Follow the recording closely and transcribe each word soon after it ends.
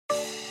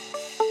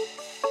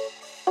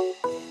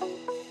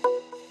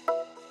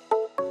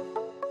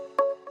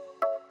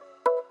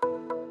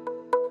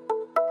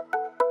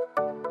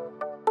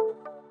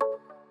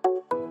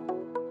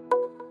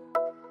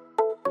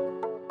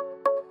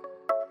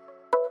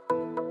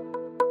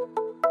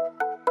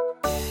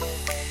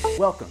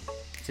Welcome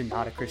to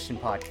Not a Christian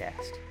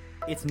Podcast.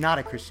 It's not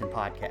a Christian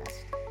podcast.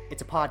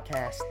 It's a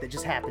podcast that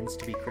just happens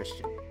to be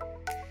Christian.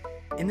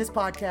 In this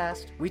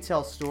podcast, we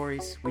tell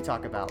stories, we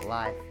talk about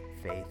life,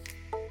 faith,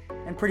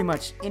 and pretty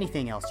much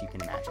anything else you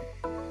can imagine.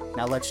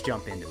 Now let's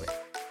jump into it.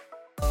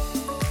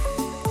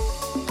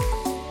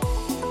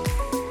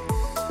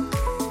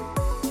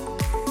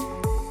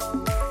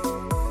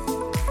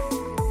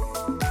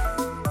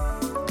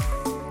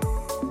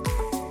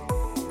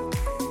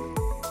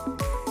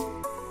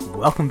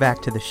 Welcome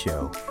back to the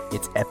show.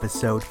 It's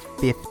episode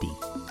 50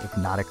 of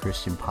Not a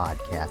Christian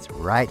Podcast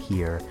right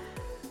here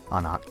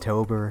on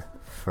October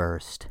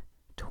 1st,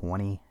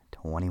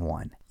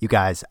 2021. You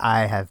guys,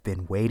 I have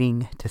been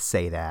waiting to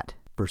say that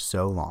for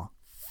so long.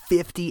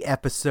 50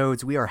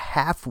 episodes. We are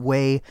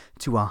halfway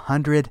to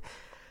 100.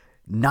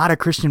 Not a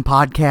Christian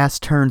Podcast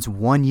turns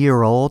 1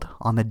 year old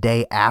on the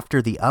day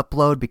after the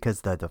upload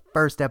because the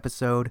first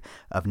episode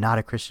of Not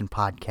a Christian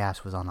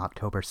Podcast was on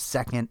October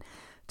 2nd,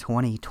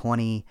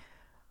 2020.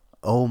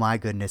 Oh my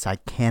goodness, I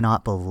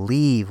cannot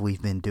believe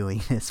we've been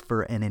doing this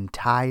for an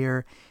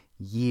entire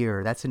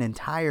year. That's an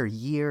entire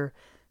year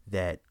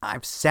that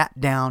I've sat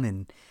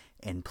down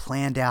and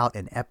planned out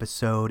an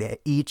episode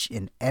each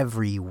and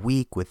every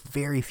week with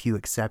very few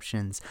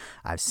exceptions.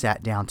 I've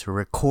sat down to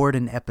record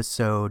an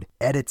episode,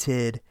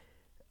 edited,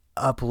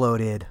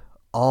 uploaded,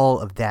 all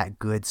of that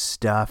good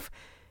stuff.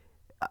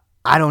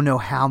 I don't know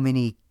how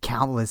many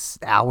countless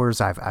hours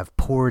I've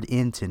poured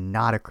into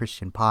Not a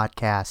Christian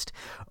Podcast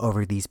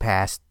over these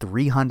past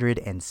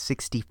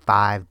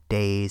 365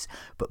 days,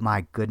 but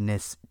my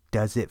goodness,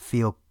 does it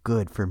feel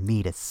good for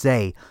me to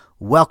say,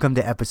 welcome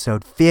to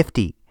episode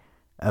 50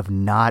 of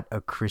Not a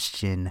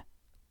Christian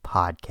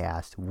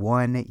Podcast.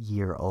 1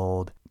 year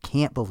old.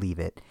 Can't believe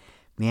it.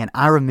 Man,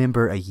 I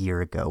remember a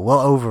year ago,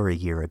 well over a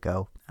year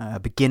ago,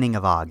 beginning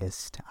of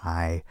August,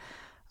 I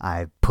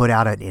put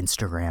out an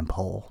Instagram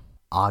poll.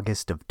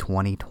 August of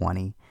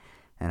 2020,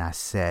 and I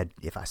said,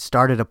 if I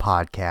started a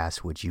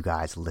podcast, would you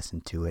guys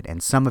listen to it?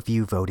 And some of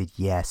you voted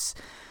yes.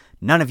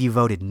 None of you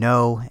voted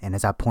no. And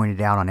as I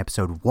pointed out on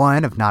episode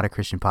 1 of Not a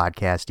Christian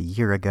Podcast a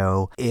year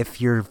ago,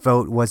 if your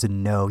vote was a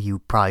no, you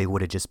probably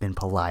would have just been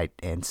polite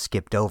and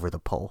skipped over the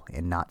poll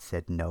and not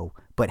said no.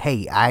 But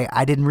hey,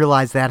 I didn't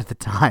realize that at the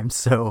time,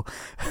 so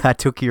I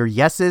took your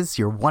yeses,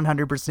 your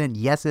 100%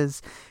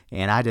 yeses,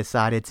 and I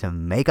decided to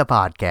make a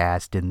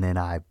podcast, and then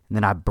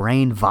I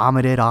brain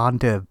vomited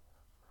onto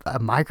a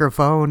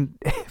microphone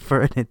for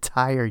an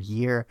entire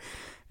year,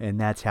 and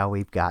that's how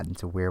we've gotten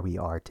to where we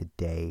are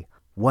today.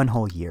 1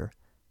 whole year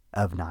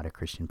of Not a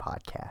Christian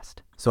Podcast.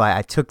 So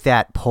I took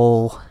that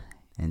poll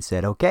and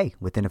said, okay,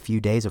 within a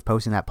few days of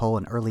posting that poll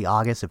in early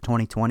August of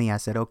 2020, I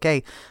said,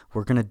 okay,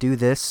 we're going to do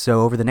this.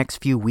 So over the next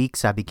few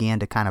weeks, I began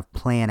to kind of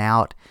plan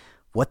out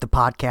what the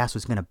podcast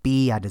was going to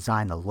be. I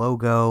designed the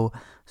logo,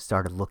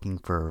 started looking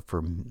for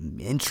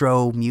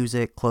intro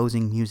music,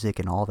 closing music,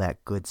 and all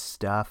that good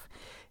stuff.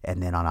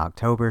 And then on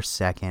October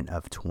 2nd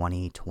of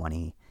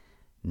 2020,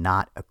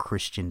 Not a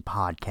Christian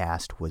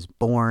Podcast was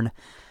born.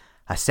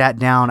 I sat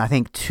down, I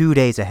think 2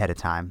 days ahead of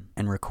time,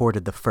 and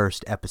recorded the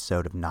first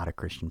episode of Not a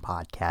Christian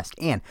Podcast.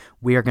 And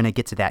we are going to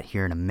get to that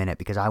here in a minute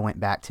because I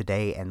went back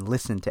today and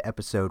listened to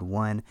episode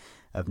 1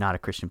 of Not a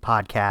Christian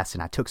Podcast,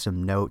 and I took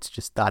some notes,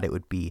 just thought it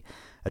would be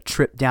a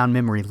trip down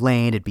memory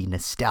lane, it'd be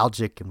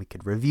nostalgic, and we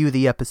could review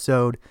the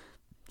episode.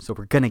 So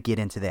we're going to get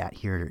into that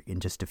here in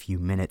just a few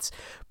minutes.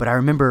 But I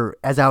remember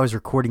as I was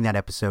recording that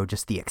episode,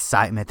 just the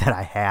excitement that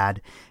I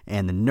had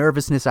and the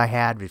nervousness I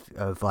had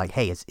of like,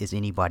 hey, is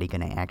anybody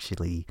going to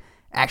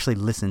actually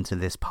listen to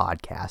this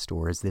podcast,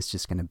 or is this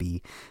just going to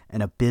be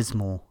an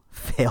abysmal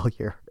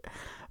failure?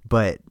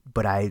 But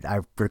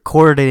I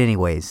recorded it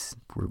anyways.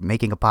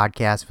 Making a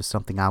podcast was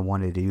something I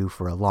wanted to do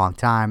for a long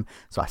time.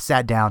 So I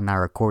sat down and I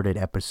recorded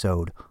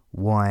episode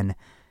 1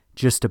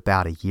 just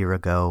about a year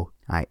ago.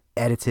 I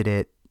edited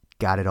it,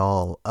 got it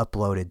all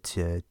uploaded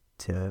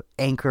to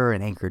Anchor,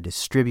 and Anchor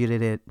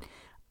distributed it.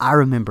 I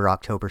remember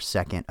October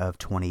 2nd of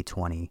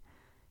 2020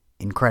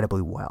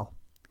 incredibly well.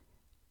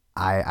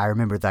 I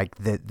remember like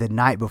the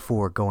night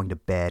before going to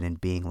bed and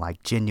being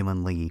like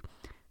genuinely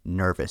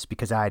nervous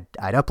because I'd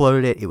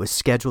uploaded it. It was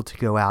scheduled to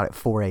go out at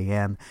 4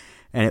 a.m.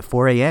 And at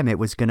 4 a.m. it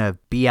was going to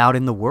be out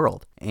in the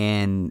world.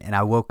 And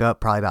I woke up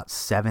probably about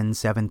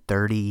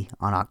 7:30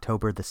 on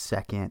October the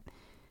 2nd.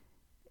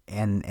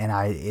 And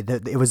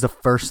it was the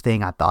first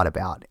thing I thought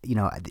about. You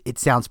know, it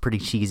sounds pretty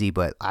cheesy,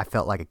 but I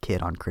felt like a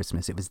kid on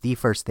Christmas. It was the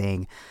first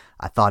thing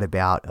I thought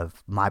about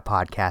of my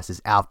podcast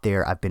is out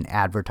there. I've been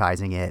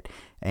advertising it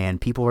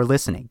and people are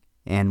listening.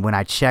 And when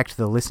I checked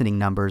the listening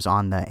numbers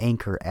on the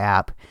Anchor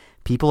app,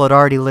 people had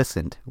already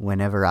listened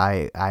whenever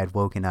I had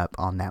woken up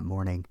on that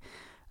morning.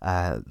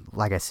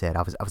 Like I said,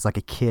 I was like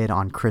a kid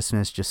on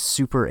Christmas, just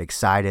super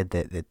excited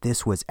that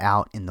this was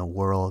out in the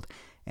world.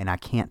 And I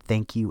can't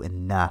thank you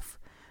enough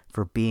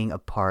for being a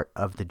part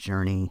of the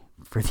journey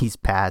for these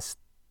past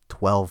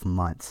 12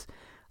 months.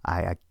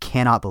 I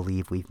cannot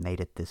believe we've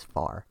made it this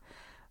far.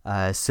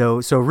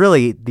 So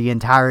really, the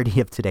entirety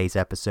of today's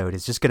episode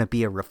is just going to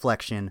be a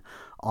reflection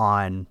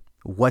on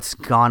what's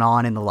gone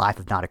on in the life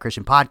of Not a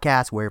Christian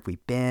Podcast. Where have we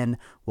been?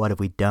 What have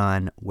we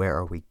done? Where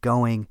are we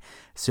going?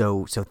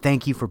 So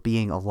thank you for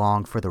being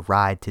along for the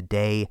ride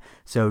today.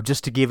 So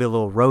just to give you a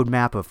little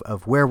roadmap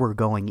of where we're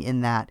going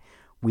in that,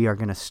 we are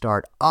going to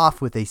start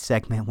off with a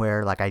segment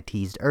where, like I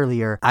teased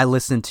earlier, I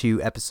listened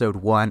to episode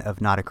 1 of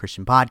Not a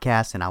Christian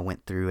Podcast, and I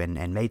went through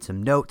and made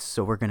some notes.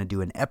 So we're going to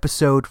do an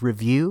episode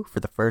review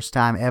for the first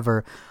time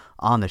ever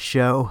on the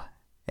show.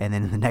 And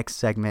then in the next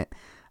segment,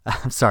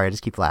 I'm sorry, I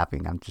just keep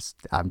laughing.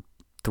 I'm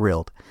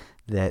thrilled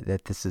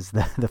that this is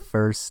the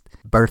first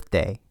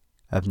birthday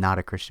of Not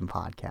a Christian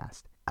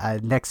Podcast.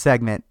 Next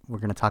segment, we're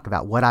going to talk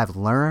about what I've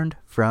learned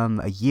from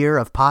a year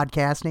of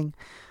podcasting.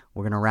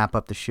 We're going to wrap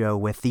up the show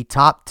with the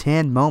top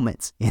 10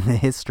 moments in the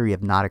history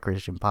of Not a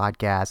Christian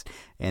Podcast.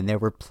 And there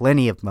were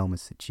plenty of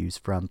moments to choose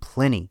from,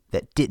 plenty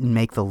that didn't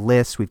make the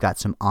list. We've got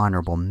some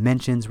honorable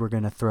mentions we're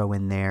going to throw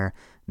in there.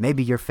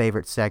 Maybe your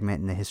favorite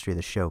segment in the history of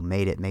the show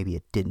made it. Maybe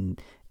it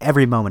didn't.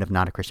 Every moment of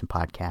Not a Christian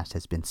Podcast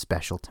has been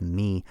special to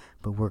me.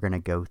 But we're going to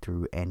go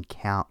through and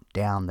count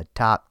down the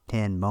top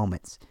 10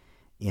 moments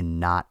in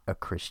Not a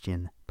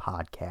Christian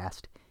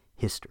Podcast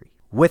history.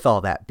 With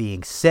all that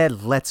being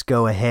said, let's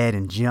go ahead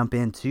and jump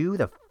into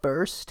the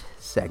first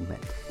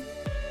segment.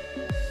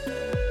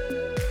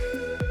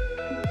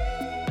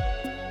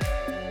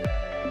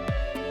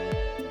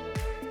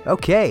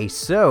 Okay,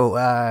 so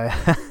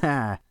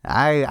I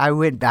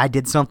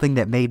did something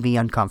that made me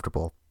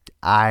uncomfortable.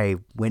 I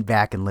went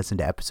back and listened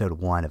to episode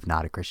 1 of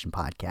Not a Christian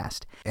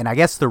Podcast. And I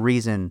guess the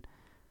reason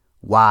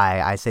why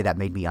I say that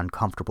made me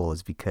uncomfortable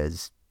is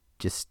because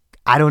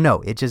I don't know.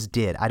 It just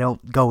did. I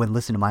don't go and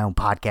listen to my own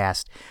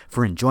podcast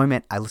for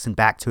enjoyment. I listen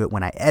back to it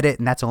when I edit,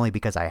 and that's only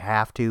because I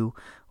have to,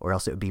 or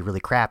else it would be really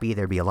crappy.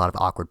 There'd be a lot of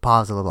awkward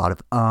pauses, a lot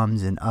of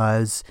ums and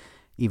uhs,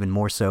 even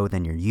more so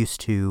than you're used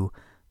to.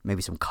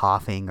 Maybe some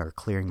coughing or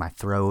clearing my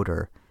throat,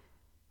 or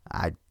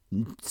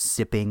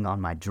sipping on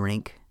my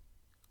drink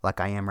like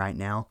I am right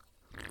now.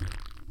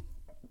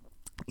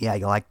 Yeah,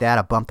 you like that?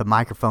 I bumped the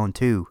microphone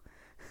too.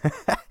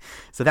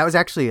 So this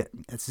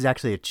is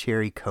actually a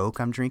cherry Coke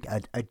I'm drinking,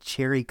 a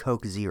cherry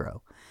Coke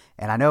Zero.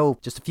 And I know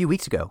just a few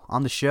weeks ago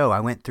on the show, I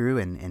went through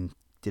and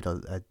did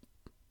a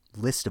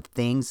list of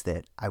things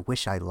that I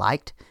wish I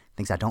liked,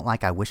 things I don't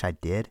like I wish I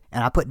did.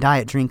 And I put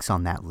diet drinks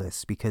on that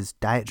list because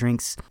diet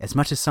drinks, as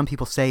much as some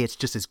people say it's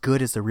just as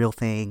good as the real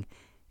thing,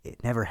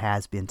 it never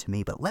has been to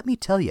me. But let me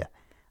tell you,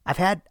 I've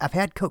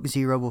had Coke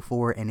Zero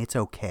before and it's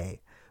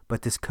okay.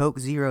 But this Coke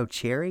Zero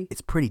Cherry,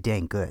 it's pretty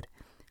dang good.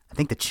 I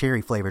think the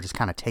cherry flavor just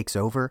kind of takes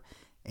over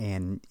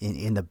and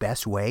in the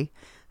best way.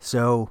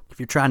 So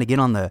if you're trying to get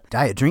on the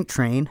diet drink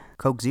train,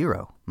 Coke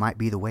Zero might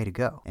be the way to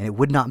go. And it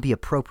would not be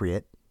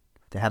appropriate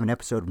to have an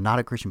episode of Not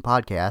a Christian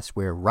Podcast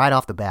where right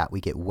off the bat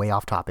we get way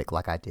off topic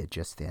like I did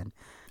just then.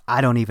 I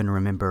don't even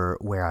remember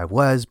where I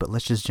was, but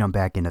let's just jump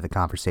back into the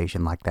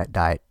conversation like that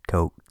Diet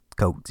Coke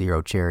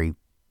Zero Cherry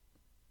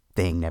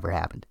thing never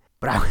happened.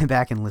 But I went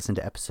back and listened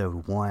to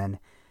episode 1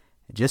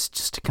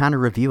 just to kind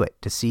of review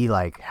it, to see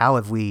like how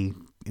have we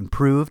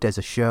improved as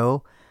a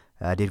show.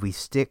 Did we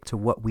stick to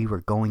what we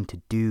were going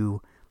to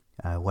do,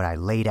 what I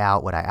laid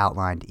out, what I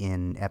outlined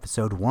in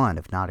episode 1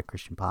 of Not a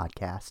Christian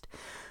Podcast?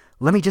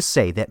 Let me just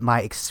say that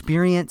my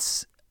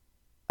experience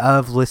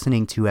of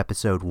listening to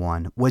episode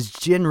 1 was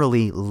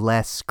generally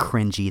less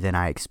cringy than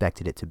I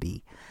expected it to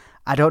be.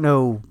 I don't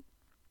know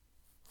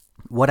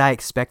what I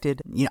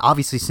expected.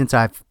 Obviously, since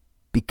I've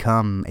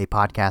become a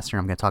podcaster,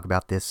 I'm going to talk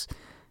about this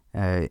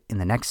in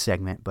the next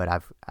segment, but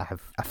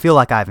I feel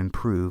like I've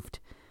improved.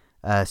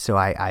 So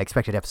I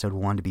expected episode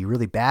 1 to be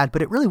really bad,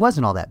 but it really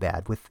wasn't all that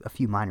bad with a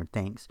few minor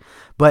things.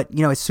 But,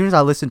 as soon as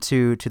I listened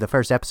to the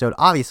first episode,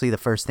 obviously the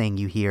first thing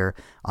you hear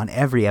on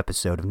every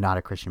episode of Not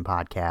a Christian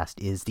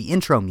Podcast is the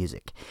intro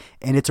music.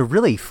 And it's a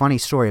really funny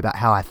story about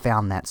how I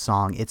found that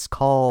song. It's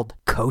called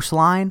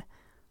Coastline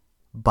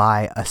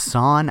by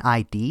Ason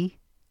ID,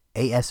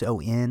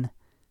 ASON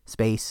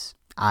space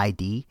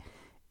ID.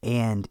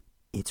 And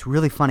it's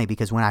really funny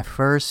because when I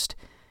first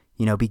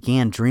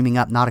began dreaming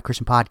up Not a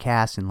Christian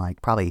Podcast, and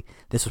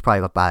this was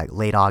probably by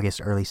late August,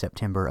 early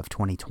September of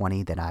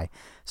 2020 that I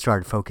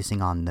started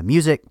focusing on the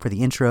music for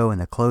the intro and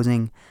the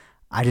closing.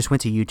 I just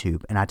went to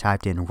YouTube and I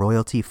typed in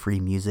royalty-free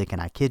music, and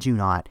I kid you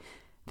not,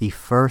 the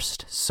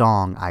first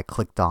song I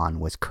clicked on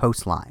was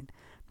Coastline,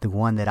 the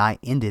one that I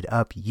ended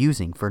up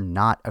using for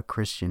Not a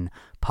Christian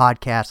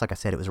Podcast. Like I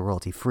said, it was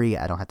royalty-free.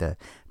 I don't have to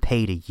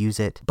pay to use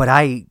it. But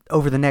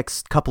over the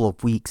next couple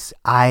of weeks,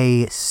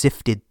 I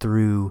sifted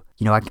through,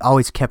 I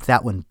always kept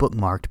that one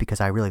bookmarked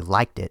because I really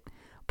liked it.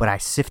 But I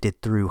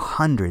sifted through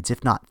hundreds,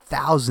 if not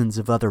thousands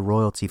of other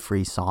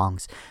royalty-free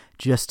songs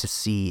just to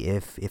see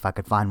if I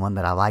could find one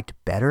that I liked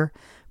better.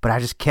 But I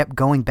just kept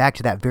going back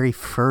to that very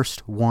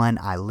first one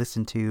I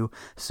listened to.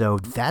 So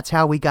that's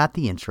how we got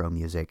the intro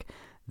music.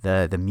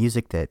 The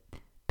music that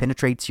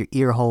penetrates your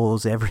ear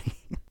holes,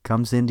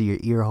 comes into your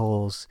ear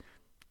holes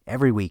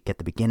every week at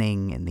the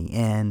beginning and the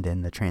end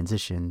and the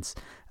transitions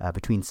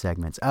between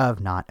segments of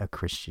Not a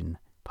Christian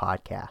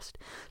Podcast.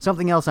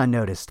 Something else I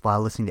noticed while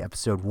listening to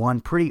episode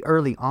 1 pretty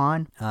early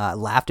on, I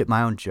laughed at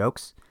my own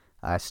jokes.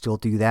 I still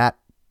do that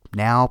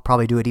now,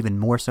 probably do it even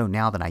more so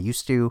now than I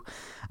used to.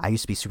 I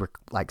used to be super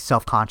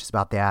self-conscious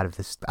about that.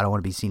 I don't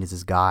want to be seen as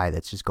this guy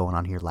that's just going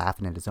on here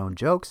laughing at his own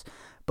jokes.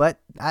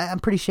 But I'm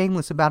pretty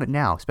shameless about it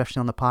now,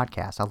 especially on the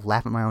podcast. I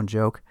laugh at my own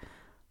joke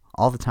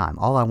all the time,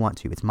 all I want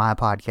to. It's my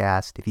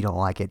podcast. If you don't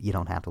like it, you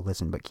don't have to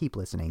listen, but keep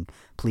listening.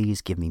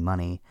 Please give me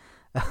money.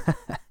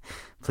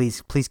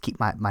 Please keep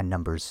my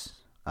numbers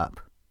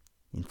up,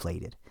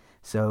 inflated.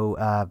 So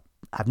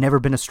I've never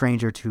been a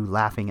stranger to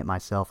laughing at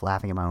myself,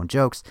 laughing at my own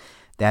jokes.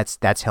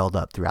 That's held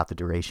up throughout the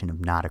duration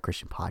of Not a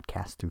Christian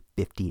Podcast through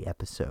 50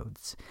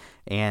 episodes.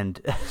 And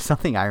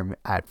something I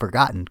had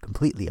forgotten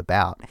completely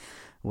about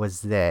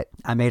was that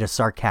I made a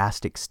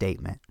sarcastic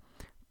statement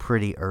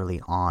pretty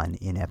early on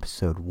in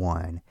episode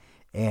 1.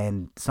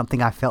 And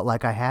something I felt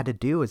like I had to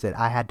do is that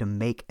I had to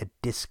make a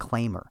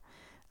disclaimer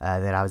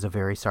that I was a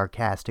very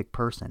sarcastic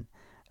person.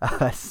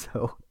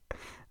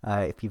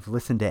 If you've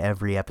listened to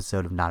every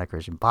episode of Not a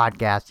Christian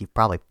Podcast, you've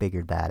probably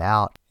figured that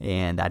out.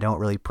 And I don't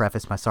really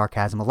preface my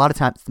sarcasm. A lot of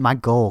times, my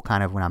goal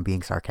kind of when I'm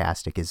being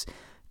sarcastic is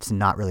to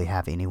not really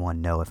have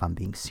anyone know if I'm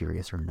being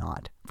serious or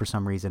not. For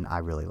some reason, I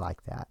really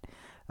like that.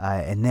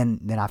 And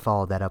then I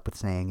followed that up with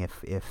saying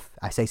if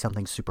I say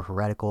something super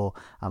heretical,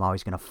 I'm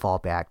always going to fall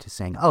back to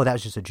saying, oh, that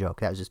was just a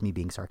joke. That was just me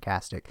being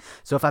sarcastic.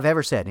 So if I've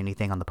ever said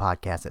anything on the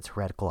podcast that's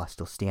heretical, I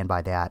still stand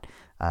by that.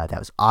 That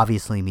was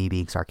obviously me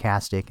being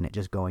sarcastic and it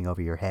just going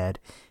over your head.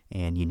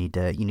 And you need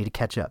to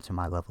catch up to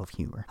my level of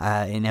humor.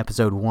 In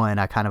episode 1,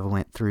 I kind of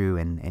went through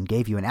and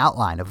gave you an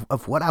outline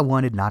of what I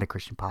wanted Not a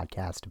Christian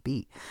Podcast to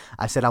be.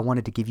 I said I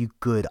wanted to give you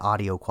good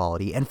audio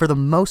quality. And for the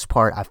most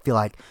part, I feel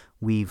like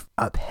we've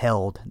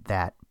upheld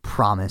that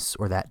promise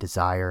or that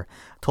desire.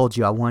 I told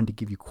you I wanted to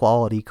give you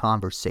quality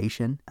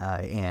conversation,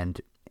 and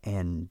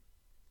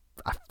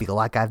I feel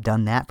like I've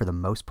done that for the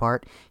most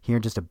part. Here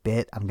in just a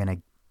bit, I'm going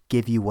to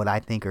give you what I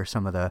think are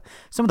some of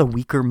the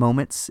weaker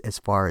moments as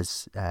far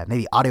as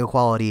maybe audio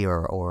quality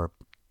or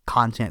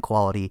content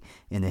quality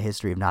in the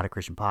history of Not a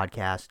Christian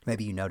Podcast.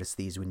 Maybe you noticed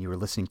these when you were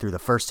listening through the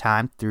first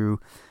time, through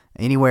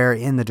anywhere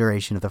in the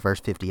duration of the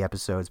first 50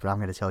 episodes, but I'm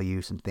going to tell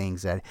you some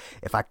things that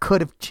if I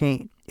could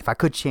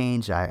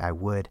change, I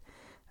would.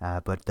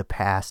 But the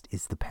past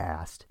is the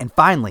past. And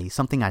finally,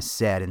 something I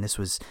said, and this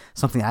was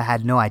something I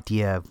had no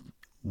idea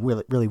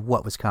really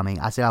what was coming.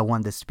 I said I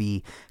wanted this to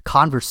be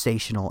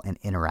conversational and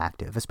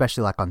interactive,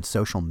 especially like on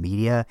social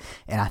media.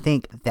 And I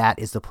think that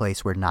is the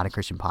place where Not a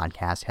Christian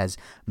Podcast has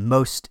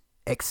most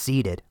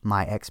exceeded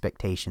my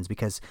expectations,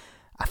 because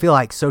I feel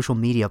like social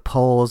media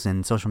polls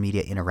and social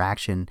media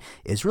interaction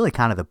is really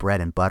kind of the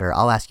bread and butter.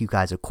 I'll ask you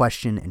guys a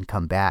question and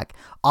come back.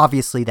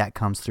 Obviously, that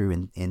comes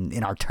through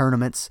in our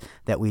tournaments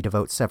that we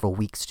devote several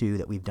weeks to,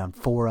 that we've done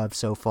 4 of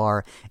so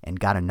far, and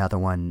got another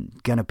one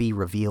going to be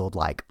revealed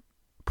like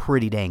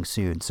pretty dang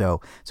soon. So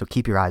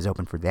keep your eyes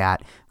open for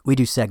that. We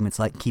do segments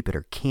like Keep It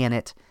or Can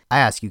It. I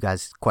ask you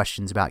guys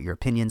questions about your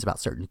opinions about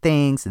certain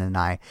things, and then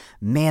I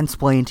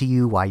mansplain to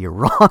you why you're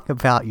wrong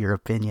about your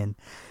opinion.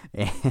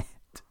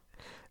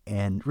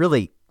 And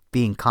really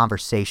being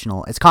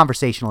conversational, as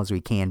conversational as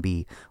we can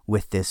be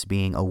with this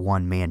being a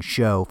one-man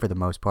show for the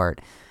most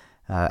part.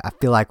 I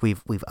feel like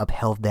we've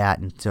upheld that,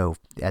 and so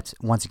that's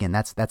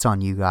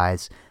on you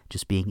guys,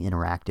 just being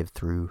interactive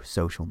through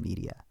social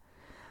media.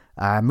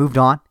 I moved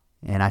on,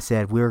 and I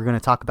said we were going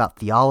to talk about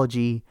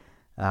theology,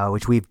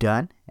 which we've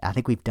done. I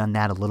think we've done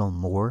that a little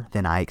more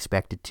than I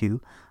expected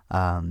to.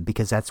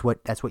 Because that's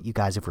what you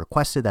guys have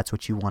requested. That's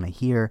what you want to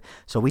hear.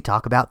 So we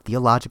talk about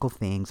theological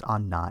things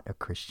on Not a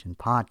Christian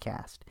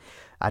Podcast.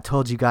 I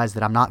told you guys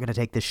that I'm not going to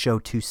take this show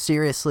too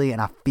seriously, and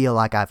I feel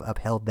like I've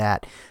upheld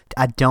that.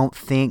 I don't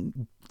think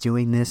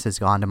doing this has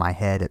gone to my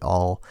head at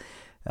all.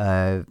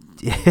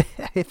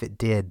 If it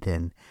did,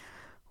 then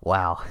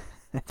wow,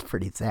 that's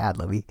pretty sad.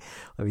 Let me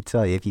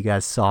tell you, if you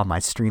guys saw my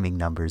streaming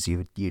numbers,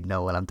 you'd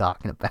know what I'm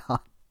talking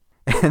about.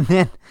 And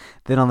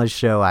then on the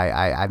show,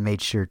 I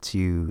made sure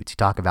to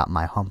talk about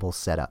my humble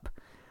setup.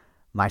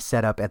 My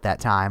setup at that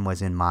time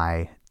was in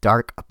my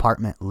dark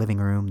apartment living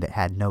room that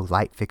had no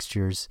light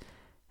fixtures,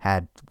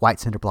 had white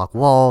cinder block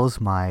walls.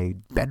 My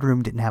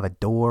bedroom didn't have a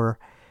door.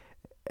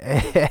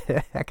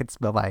 I could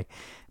smell my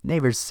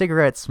neighbor's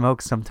cigarette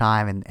smoke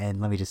sometime.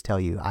 And let me just tell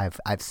you,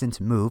 I've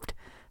since moved.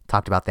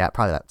 Talked about that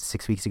probably about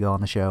 6 weeks ago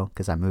on the show,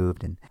 because I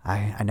moved, and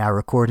I now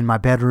record in my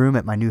bedroom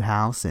at my new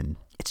house, and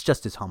it's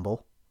just as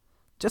humble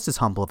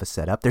of a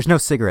setup. There's no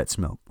cigarette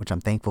smoke, which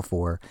I'm thankful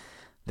for.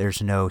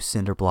 There's no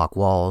cinder block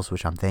walls,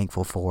 which I'm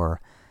thankful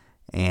for.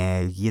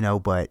 And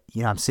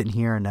I'm sitting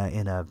here in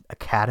a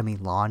Academy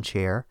lawn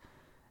chair,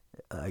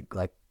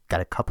 like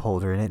got a cup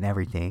holder in it and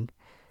everything.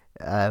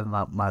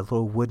 My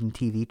little wooden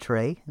TV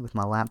tray with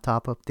my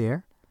laptop up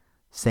there.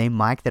 Same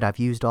mic that I've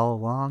used all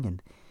along,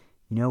 and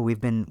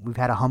we've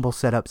had a humble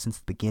setup since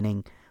the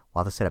beginning.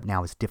 While the setup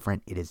now is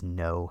different, it is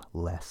no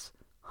less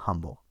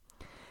humble.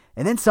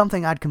 And then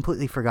something I'd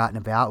completely forgotten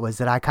about was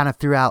that I kind of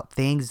threw out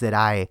things that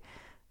I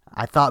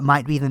thought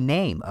might be the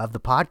name of the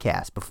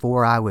podcast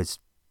before I was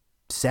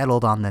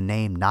settled on the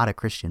name Not a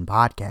Christian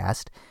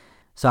Podcast.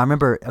 So I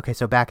remember,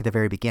 so back at the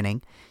very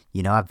beginning,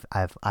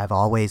 I've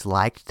always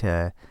liked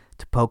to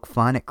to poke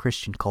fun at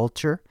Christian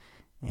culture.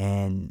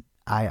 And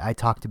I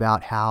talked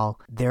about how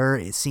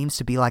it seems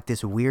to be like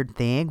this weird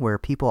thing where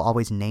people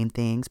always name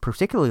things,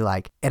 particularly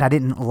like, and I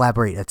didn't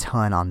elaborate a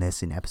ton on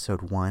this in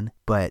episode 1,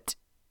 but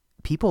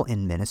people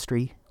in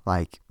ministry,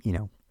 like,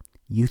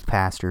 youth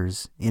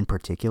pastors in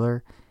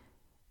particular,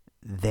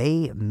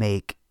 they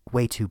make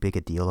way too big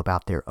a deal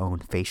about their own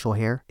facial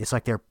hair. It's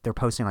like they're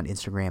posting on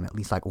Instagram at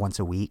least like once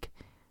a week,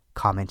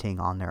 commenting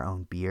on their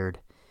own beard.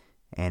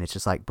 And it's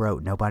just like, bro,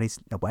 nobody's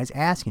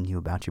asking you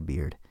about your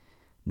beard.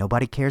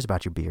 Nobody cares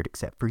about your beard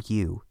except for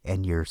you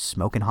and your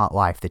smoking hot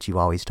wife that you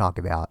always talk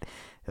about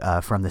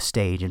from the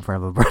stage in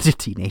front of a bunch of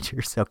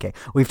teenagers. Okay,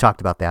 we've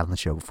talked about that on the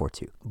show before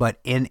too. But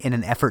in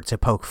an effort to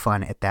poke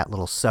fun at that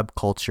little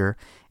subculture,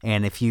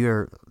 and if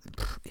you're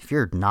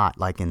not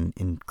like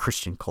in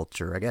Christian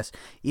culture, I guess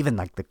even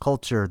like the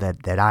culture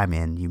that I'm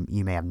in,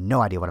 you may have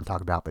no idea what I'm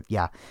talking about. But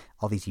yeah,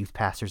 all these youth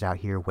pastors out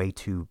here way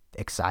too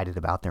excited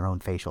about their own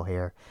facial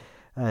hair.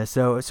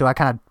 So I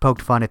kind of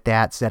poked fun at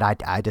that, said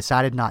I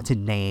decided not to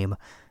name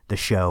the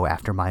show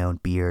after my own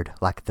beard,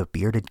 like the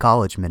bearded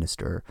college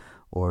minister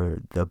or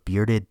the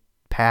bearded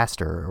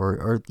pastor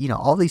or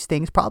all these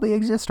things probably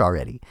exist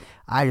already.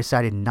 I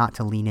decided not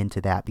to lean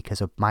into that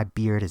because my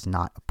beard is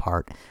not a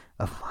part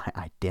of my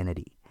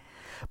identity.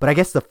 But I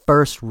guess the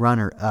first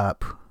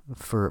runner-up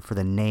for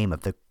the name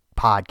of the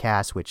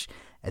podcast, which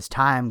as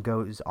time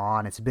goes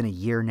on, it's been a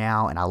year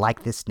now, and I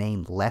like this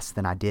name less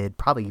than I did,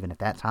 probably even at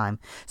that time.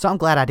 So I'm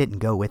glad I didn't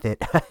go with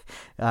it.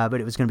 But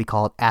it was going to be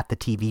called At the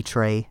TV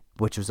Tray,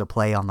 which was a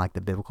play on like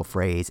the biblical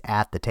phrase,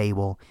 at the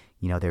table.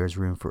 There's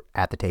room for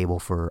at the table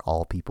for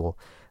all people.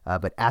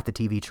 But At the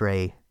TV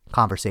Tray,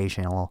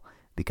 conversational,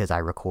 because I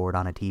record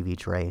on a TV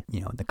tray,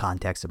 in the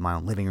context of my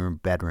own living room,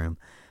 bedroom,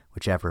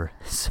 whichever.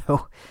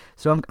 So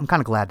I'm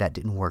kind of glad that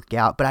didn't work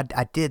out. But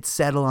I did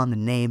settle on the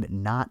name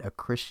Not a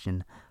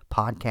Christian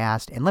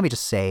Podcast. And let me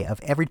just say,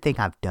 of everything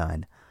I've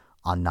done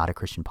on Not a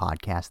Christian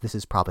Podcast, this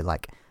is probably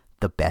like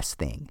the best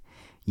thing.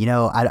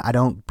 I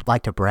don't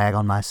like to brag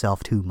on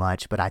myself too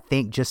much, but I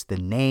think just the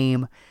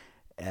name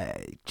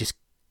just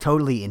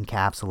totally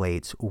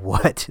encapsulates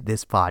what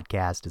this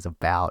podcast is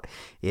about.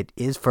 It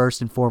is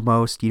first and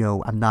foremost,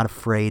 I'm not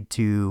afraid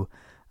to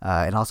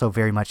and also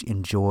very much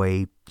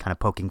enjoy kind of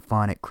poking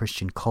fun at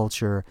Christian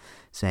culture,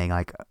 saying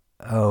like,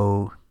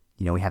 oh,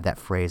 we have that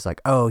phrase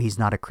like, oh, he's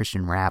not a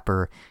Christian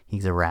rapper.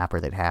 He's a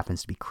rapper that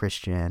happens to be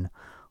Christian.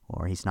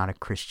 Or he's not a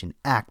Christian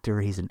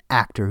actor. He's an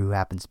actor who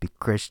happens to be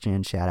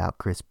Christian. Shout out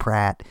Chris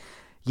Pratt.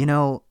 We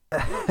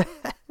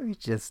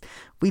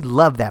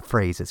love that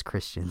phrase as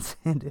Christians.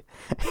 And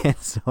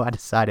so I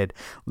decided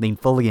lean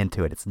fully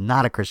into it. It's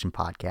not a Christian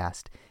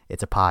podcast.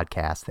 It's a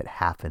podcast that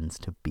happens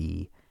to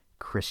be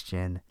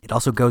Christian. It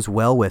also goes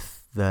well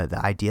with the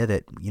idea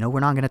that, we're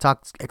not going to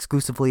talk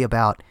exclusively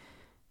about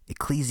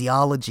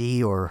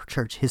ecclesiology or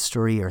church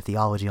history or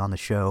theology on the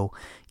show.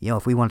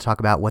 If we want to talk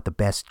about what the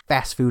best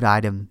fast food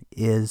item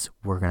is,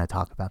 we're going to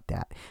talk about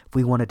that. If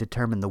we want to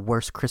determine the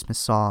worst Christmas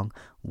song,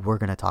 we're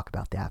going to talk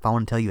about that. If I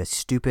want to tell you a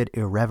stupid,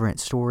 irreverent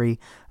story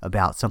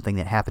about something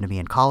that happened to me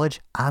in college,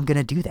 I'm going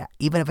to do that,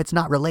 even if it's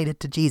not related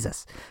to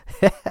Jesus.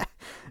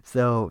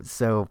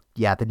 So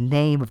yeah, the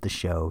name of the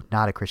show,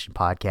 Not a Christian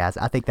Podcast,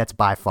 I think that's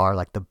by far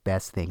like the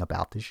best thing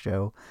about this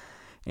show.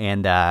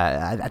 And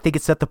I think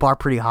it set the bar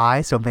pretty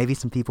high, so maybe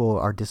some people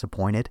are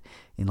disappointed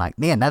in like,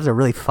 man, that's a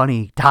really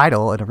funny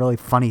title and a really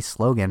funny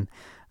slogan,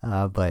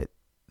 but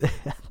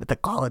the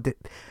quality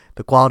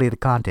of the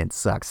content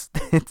sucks.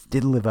 It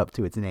didn't live up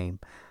to its name,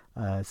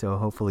 so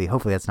hopefully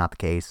that's not the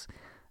case.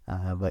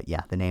 But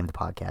yeah, the name of the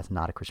podcast,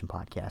 Not a Christian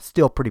Podcast,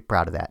 still pretty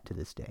proud of that to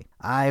this day.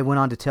 I went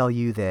on to tell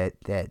you that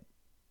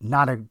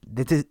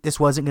this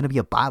wasn't going to be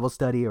a Bible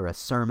study or a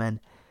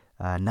sermon.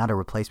 Not a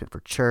replacement for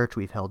church.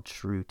 We've held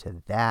true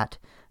to that.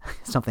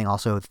 Something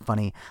also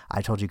funny,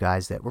 I told you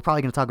guys that we're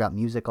probably going to talk about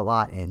music a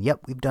lot, and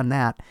yep, we've done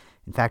that.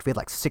 In fact, we had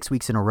like 6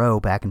 weeks in a row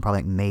back in probably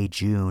like May,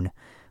 June,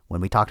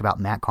 when we talked about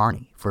Matt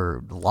Carney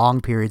for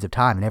long periods of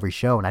time in every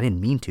show, and I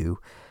didn't mean to,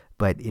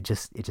 but it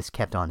just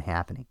kept on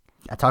happening.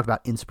 I talked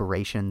about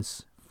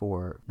inspirations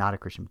for Not a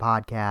Christian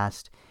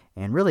Podcast,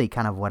 and really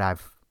kind of what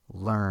I've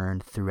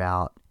learned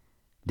throughout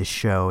the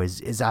show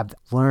is I've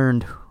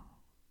learned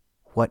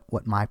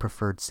what my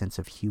preferred sense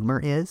of humor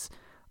is.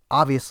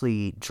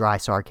 Obviously, dry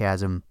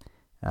sarcasm,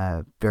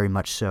 very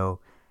much so.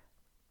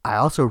 I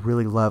also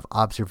really love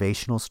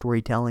observational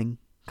storytelling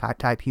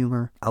type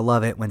humor. I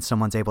love it when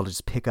someone's able to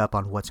just pick up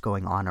on what's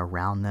going on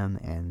around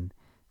them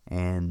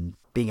and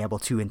being able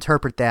to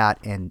interpret that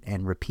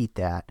and repeat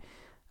that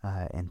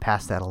and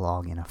pass that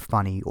along in a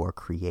funny or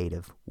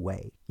creative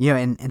way.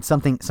 And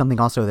something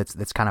also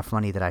that's kind of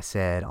funny that I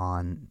said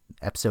on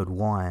episode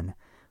 1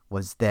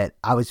 was that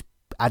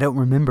I don't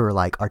remember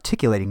like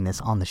articulating this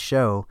on the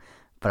show,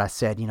 but I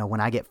said,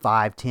 when I get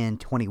 5, 10,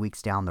 20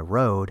 weeks down the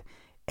road,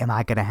 am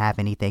I going to have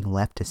anything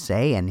left to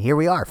say? And here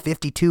we are,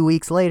 52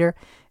 weeks later,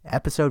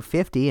 episode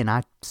 50, and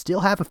I still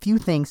have a few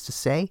things to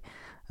say.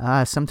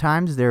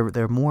 Sometimes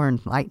they're more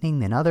enlightening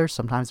than others.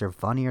 Sometimes they're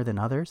funnier than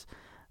others.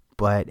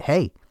 But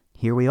hey,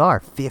 here we are,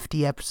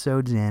 50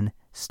 episodes in,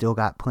 Still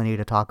got plenty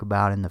to talk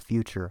about in the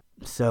future.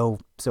 So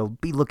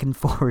be looking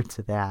forward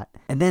to that.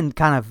 And then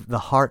kind of the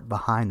heart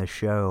behind the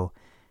show.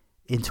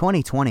 In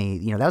 2020,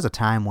 that was a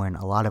time when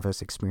a lot of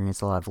us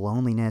experienced a lot of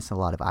loneliness, a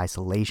lot of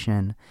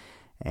isolation,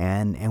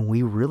 and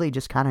we really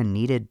just kind of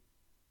needed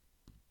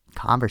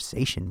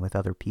conversation with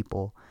other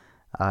people.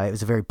 It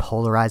was a very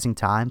polarizing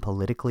time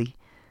politically,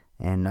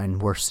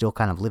 and we're still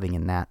kind of living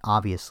in that,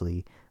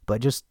 obviously.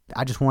 But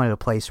I just wanted a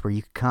place where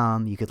you could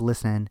come, you could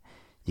listen,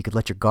 you could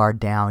let your guard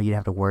down. You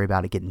didn't have to worry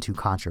about it getting too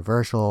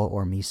controversial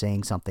or me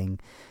saying something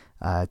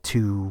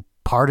too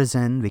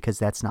partisan, because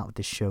that's not what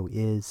this show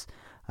is.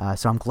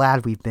 So I'm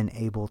glad we've been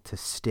able to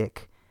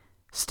stick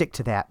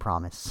to that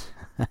promise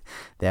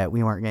that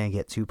we weren't going to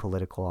get too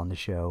political on the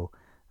show,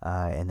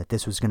 and that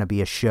this was going to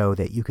be a show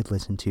that you could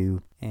listen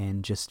to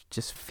and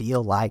just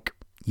feel like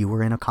you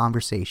were in a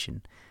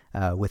conversation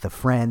with a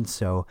friend.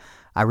 So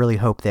I really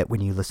hope that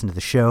when you listen to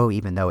the show,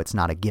 even though it's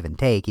not a give and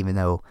take, even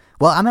though,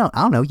 well, I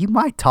don't know, you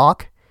might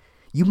talk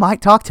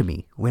to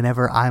me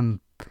whenever I'm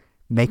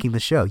making the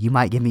show. You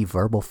might give me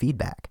verbal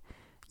feedback.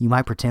 You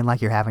might pretend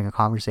like you're having a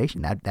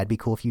conversation. That'd be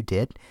cool if you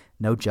did.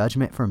 No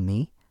judgment from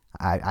me.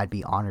 I'd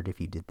be honored if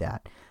you did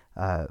that.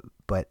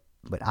 But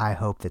I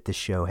hope that this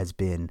show has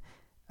been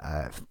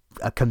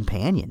a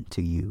companion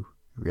to you,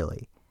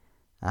 really.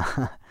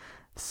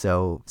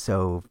 So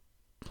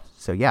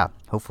yeah.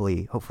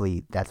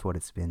 Hopefully that's what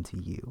it's been to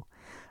you.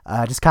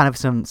 Just kind of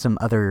some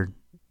other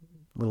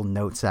little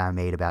notes that I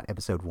made about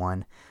episode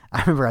 1.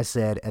 I remember I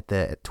said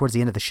towards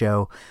the end of the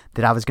show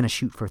that I was going to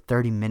shoot for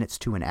 30 minutes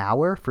to an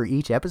hour for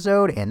each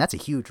episode, and that's a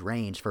huge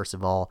range. First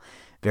of all,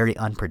 very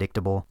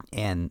unpredictable,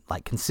 and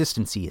like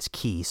consistency is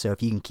key. So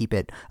if you can keep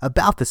it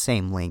about the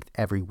same length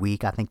every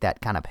week, I think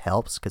that kind of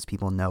helps because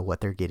people know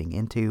what they're getting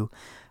into.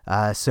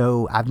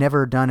 So I've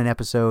never done an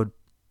episode,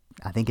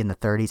 I think, in the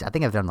 30s. I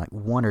think I've done like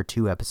 1 or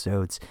 2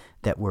 episodes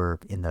that were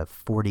in the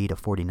 40 to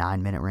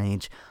 49 minute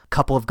range. A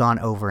couple have gone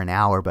over an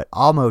hour, but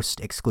almost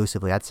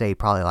exclusively, I'd say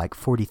probably like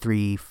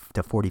 43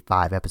 to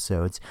 45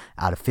 episodes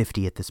out of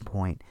 50 at this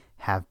point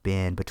have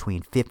been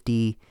between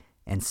 50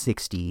 and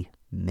 60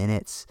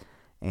 minutes.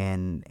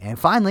 And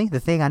finally, the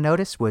thing I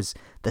noticed was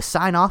the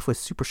sign off was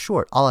super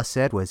short. All I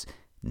said was,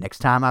 next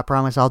time I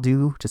promise I'll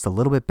do just a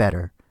little bit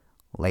better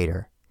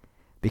later.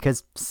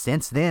 Because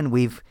since then,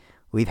 we've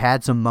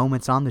had some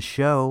moments on the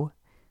show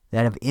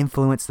that have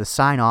influenced the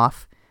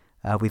sign-off.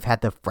 We've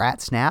had the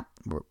frat snap.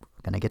 We're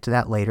going to get to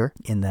that later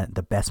in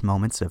the best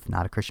moments of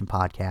Not a Christian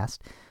Podcast.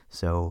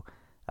 So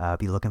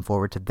be looking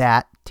forward to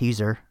that.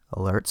 Teaser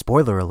alert,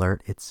 spoiler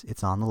alert,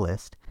 it's on the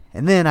list.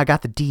 And then I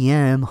got the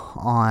DM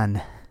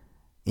on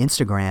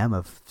Instagram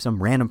of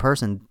some random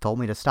person told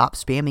me to stop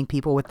spamming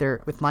people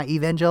with my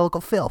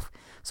evangelical filth.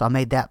 So I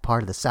made that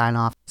part of the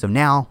sign-off. So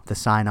now the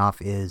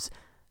sign-off is,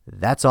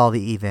 that's all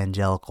the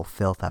evangelical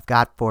filth I've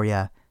got for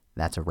you.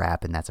 That's a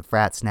wrap, and that's a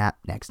frat snap.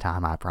 Next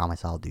time, I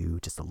promise I'll do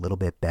just a little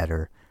bit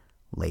better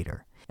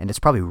later. And it's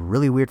probably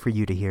really weird for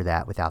you to hear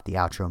that without the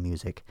outro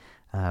music.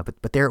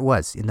 But there it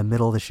was in the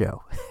middle of the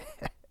show.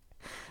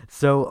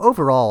 So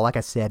overall, like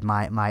I said,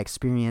 my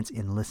experience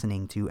in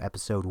listening to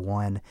episode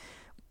 1,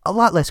 a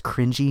lot less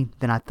cringy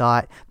than I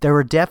thought. There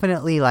were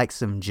definitely like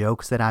some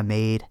jokes that I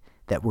made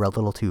that were a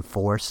little too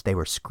forced. They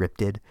were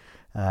scripted.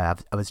 I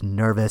was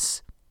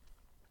nervous.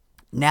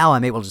 Now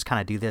I'm able to just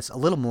kind of do this a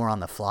little more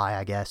on the fly,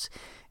 I guess,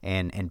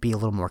 and be a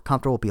little more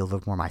comfortable, be a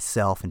little more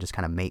myself, and just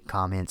kind of make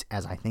comments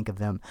as I think of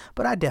them.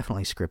 But I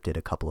definitely scripted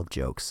a couple of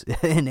jokes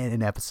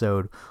in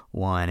episode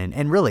 1,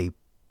 and really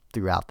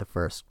throughout the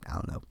first,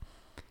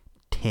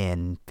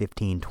 10,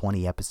 15,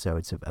 20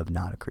 episodes of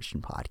Not a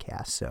Christian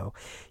Podcast. So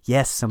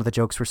yes, some of the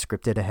jokes were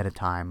scripted ahead of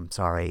time.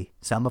 Sorry.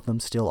 Some of them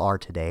still are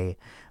today.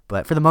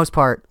 But for the most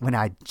part, when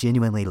I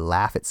genuinely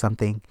laugh at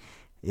something,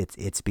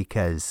 it's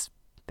because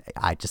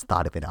I just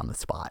thought of it on the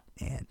spot,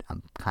 and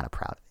I'm kind of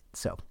proud of it.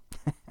 So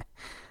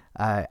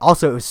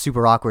also, it was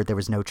super awkward. There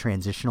was no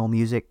transitional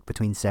music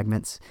between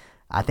segments.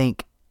 I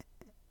think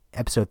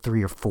episode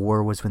 3 or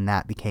 4 was when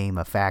that became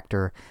a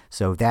factor.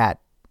 So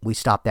we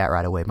stopped that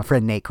right away. My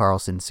friend Nate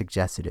Carlson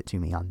suggested it to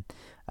me on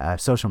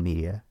social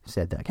media.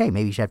 Said that, hey,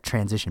 maybe you should have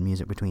transition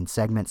music between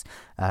segments.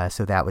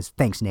 So that was,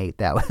 thanks Nate,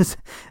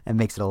 it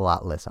makes it a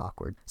lot less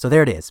awkward. So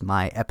there it is,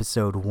 my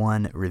episode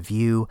 1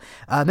 review.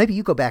 Maybe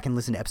you go back and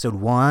listen to episode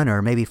 1,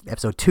 or maybe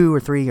episode 2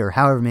 or 3, or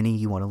however many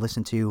you want to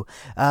listen to.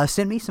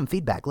 Send me some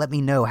feedback. Let me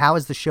know, how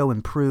has the show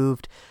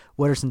improved?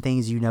 What are some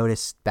things you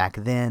noticed back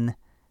then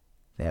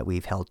that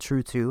we've held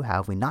true to? How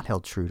have we not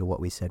held true to what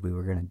we said we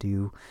were going to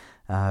do?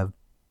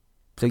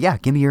 So yeah,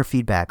 give me your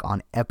feedback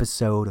on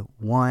episode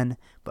 1.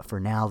 But for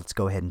now, let's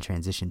go ahead and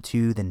transition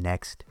to the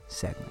next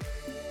segment.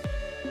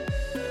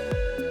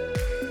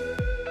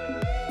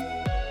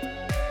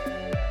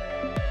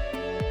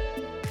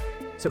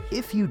 So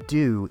if you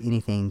do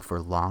anything for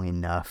long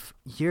enough,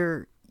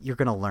 you're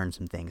going to learn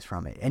some things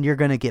from it, and you're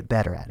going to get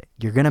better at it.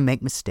 You're going to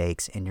make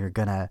mistakes, and you're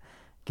going to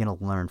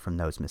learn from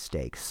those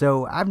mistakes.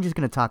 So I'm just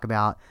going to talk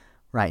about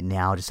right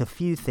now just a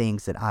few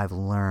things that I've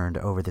learned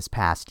over this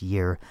past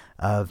year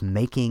of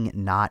making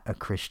Not a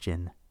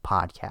Christian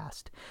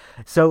podcast.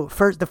 So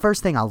the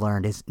first thing I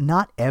learned is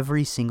not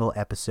every single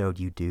episode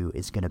you do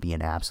is going to be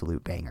an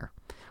absolute banger,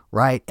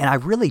 right? And I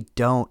really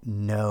don't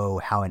know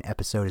how an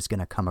episode is going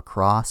to come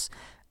across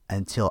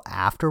until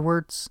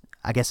afterwards.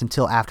 I guess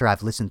until after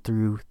I've listened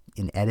through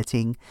in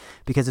editing,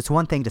 because it's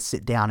one thing to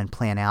sit down and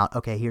plan out,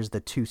 okay, here's the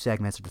 2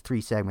 segments or the 3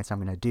 segments I'm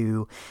going to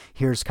do.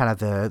 Here's kind of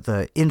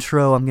the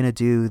intro I'm going to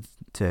do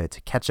to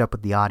catch up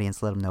with the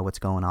audience, let them know what's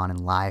going on in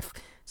life,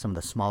 some of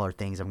the smaller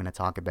things I'm going to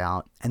talk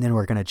about. And then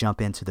we're going to jump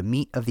into the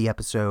meat of the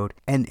episode.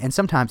 And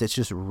sometimes it's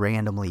just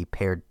randomly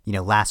paired.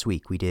 Last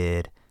week we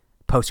did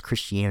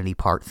Post-Christianity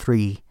Part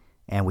 3,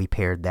 and we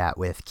paired that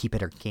with Keep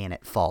It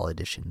Organic Fall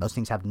Edition. Those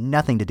things have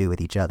nothing to do with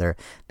each other.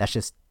 That's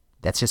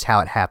just how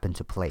it happened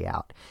to play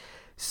out.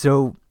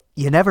 So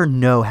you never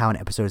know how an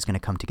episode is going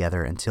to come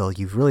together until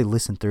you've really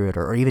listened through it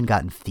or even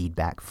gotten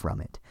feedback from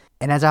it.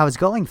 And as I was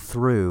going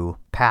through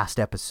past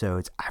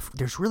episodes,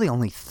 there's really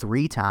only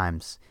 3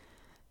 times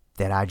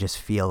that I just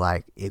feel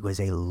like it was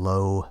a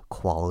low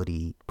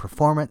quality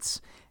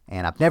performance.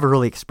 And I've never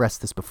really expressed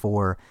this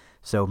before.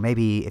 So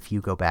maybe if you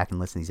go back and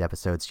listen to these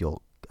episodes,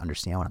 you'll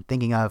understand what I'm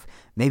thinking of.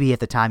 Maybe at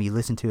the time you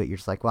listen to it, you're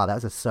just like, wow, that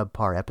was a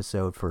subpar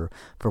episode for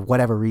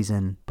whatever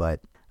reason. But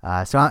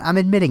so I'm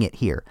admitting it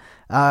here.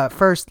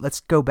 First,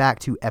 let's go back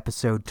to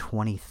episode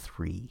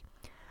 23.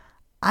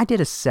 I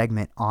did a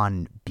segment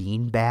on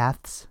bean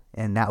baths,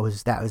 and that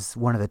was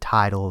one of the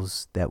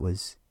titles that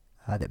was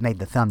that made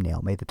the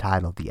thumbnail, made the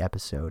title of the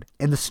episode.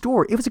 And the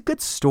story, it was a good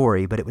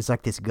story, but it was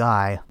like this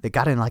guy that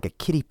got in like a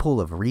kiddie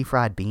pool of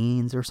refried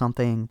beans or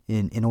something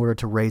in order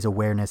to raise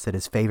awareness that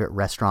his favorite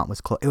restaurant was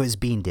closed. It was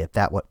Bean Dip.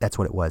 That's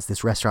what it was.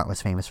 This restaurant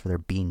was famous for their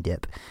bean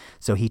dip.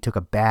 So he took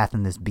a bath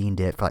in this bean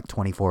dip for like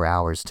 24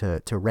 hours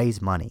to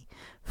raise money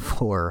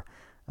for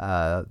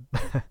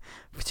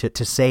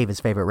to save his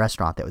favorite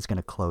restaurant that was going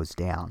to close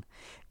down.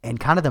 And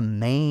kind of the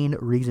main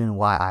reason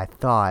why I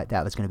thought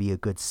that was going to be a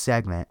good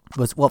segment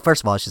was, well,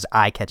 first of all, it's just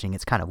eye-catching.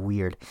 It's kind of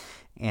weird.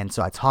 And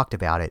so I talked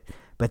about it.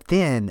 But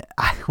then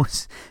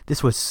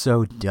this was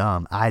so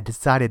dumb. I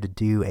decided to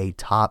do a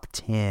top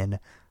 10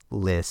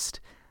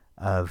 list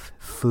of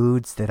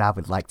foods that I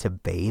would like to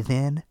bathe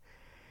in.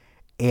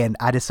 And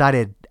I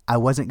decided I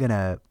was just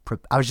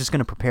going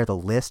to prepare the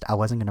list. I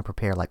wasn't going to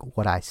prepare like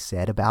what I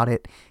said about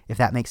it, if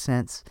that makes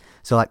sense.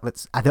 So like,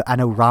 I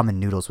know ramen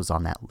noodles was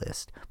on that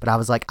list, but I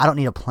was like, I don't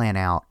need to plan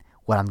out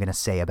what I'm going to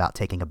say about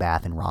taking a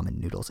bath in ramen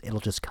noodles.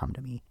 It'll just come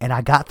to me. And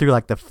I got through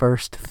like the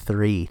first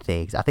 3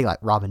 things. I think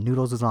like ramen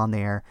noodles was on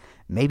there,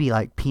 maybe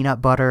like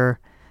peanut butter,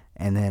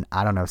 and then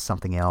I don't know,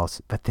 something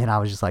else. But then I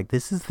was just like,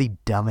 this is the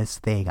dumbest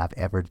thing I've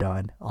ever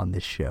done on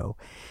this show.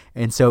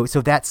 And so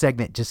that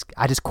segment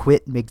I just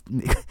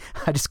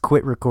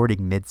quit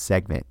recording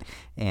mid-segment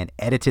and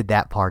edited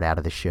that part out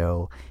of the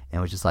show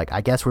and was just like,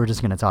 I guess we're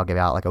just going to talk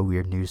about like a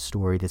weird news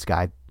story. This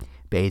guy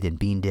bathed in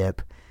bean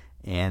dip.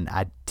 And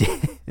I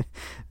did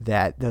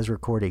those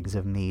recordings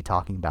of me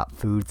talking about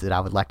foods that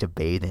I would like to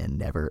bathe in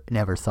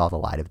never saw the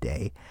light of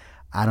day.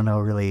 I don't know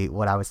really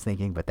what I was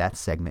thinking, but that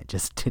segment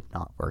just did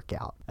not work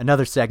out.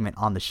 Another segment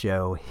on the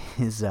show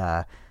is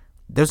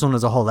this one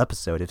was a whole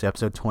episode. It's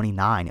episode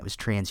 29. It was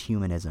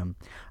transhumanism.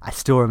 I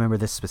still remember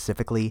this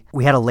specifically.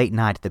 We had a late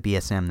night at the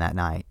BSM that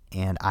night,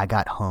 and I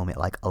got home at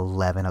like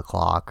 11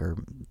 o'clock or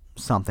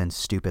something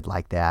stupid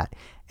like that,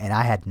 and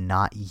I had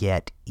not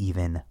yet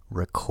even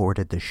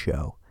recorded the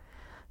show.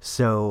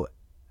 So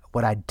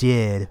what I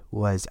did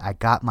was I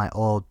got my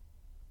old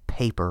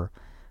paper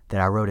that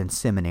I wrote in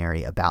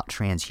seminary about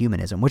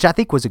transhumanism, which I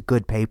think was a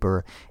good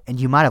paper, and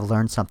you might have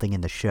learned something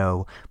in the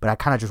show, but I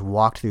kind of just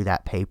walked through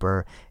that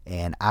paper,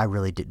 and I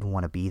really didn't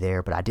want to be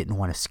there, but I didn't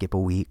want to skip a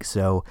week.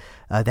 So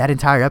that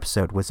entire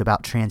episode was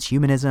about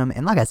transhumanism,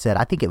 and like I said,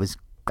 I think it was,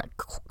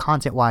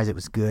 content-wise, it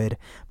was good,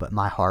 but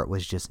my heart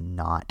was just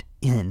not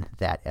in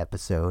that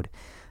episode.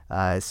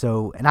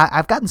 And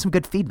I've gotten some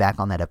good feedback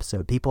on that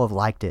episode. People have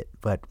liked it,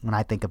 but when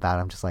I think about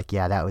it, I'm just like,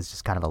 yeah, that was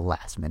just kind of a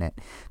last minute.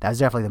 That was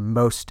definitely the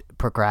most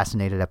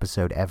procrastinated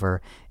episode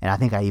ever, and I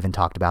think I even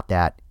talked about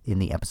that in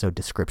the episode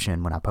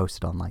description when I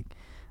posted on like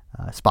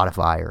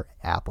Spotify or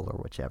Apple or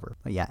whichever.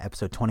 But yeah,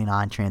 episode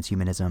 29,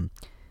 transhumanism,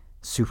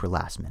 super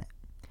last minute.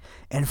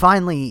 And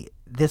finally,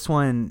 this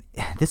one's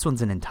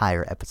an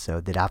entire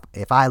episode that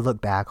if I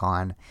look back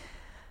on,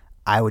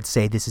 I would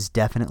say this is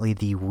definitely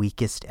the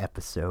weakest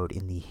episode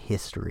in the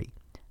history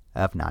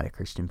of Not a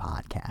Christian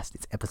Podcast.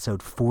 It's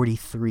episode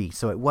 43,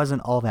 so it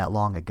wasn't all that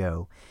long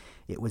ago.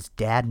 It was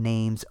Dad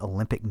Names,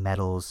 Olympic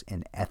Medals,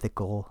 and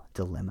Ethical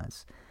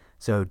Dilemmas.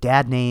 So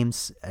Dad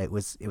Names, it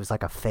was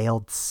like a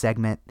failed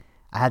segment.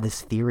 I had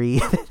this theory.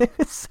 It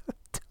was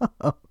so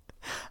dumb.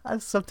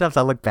 Sometimes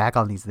I look back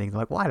on these things, I'm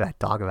like, why did I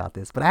talk about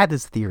this? But I had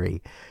this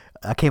theory.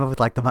 I came up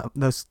with like the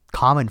most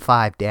common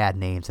 5 dad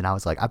names, and I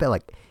was like, I bet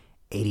like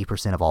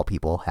 80% of all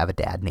people have a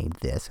dad named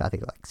this. I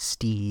think like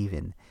Steve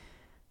and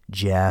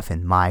Jeff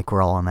and Mike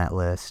were all on that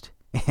list.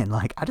 And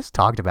like, I just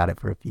talked about it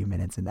for a few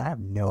minutes and I have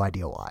no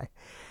idea why.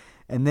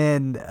 And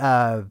then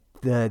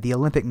the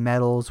Olympic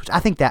medals, which I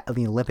think that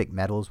the Olympic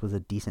medals was a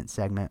decent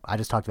segment. I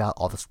just talked about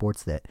all the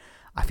sports that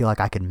I feel like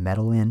I could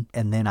meddle in.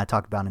 And then I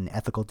talked about an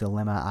ethical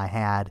dilemma I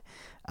had.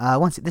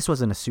 This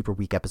wasn't a super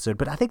weak episode,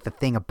 but I think the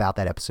thing about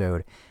that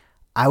episode,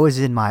 I was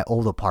in my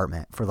old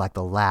apartment for like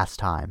the last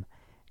time,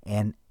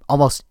 and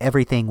almost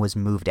everything was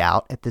moved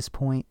out at this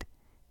point,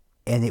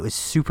 and it was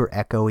super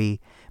echoey.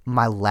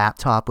 My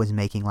laptop was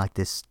making like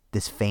this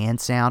fan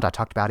sound. I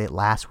talked about it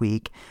last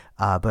week,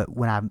 but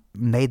when I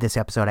made this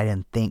episode, I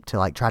didn't think to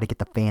like try to get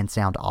the fan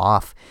sound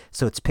off,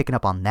 so it's picking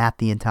up on that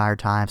the entire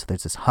time. So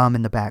there's this hum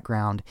in the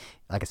background.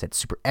 Like I said,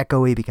 super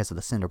echoey because of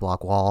the cinder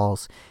block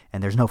walls,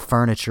 and there's no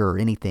furniture or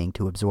anything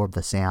to absorb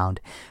the sound.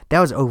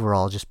 That was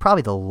overall just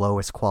probably the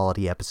lowest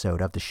quality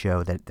episode of the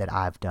show that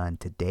I've done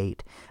to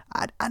date.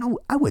 I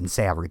wouldn't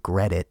say I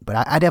regret it,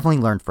 but I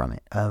definitely learned from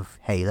it of,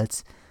 hey,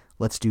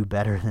 let's do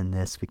better than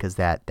this, because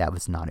that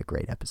was not a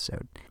great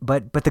episode.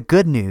 But the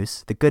good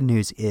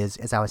news is,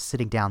 as I was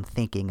sitting down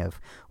thinking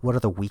of what are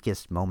the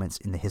weakest moments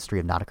in the history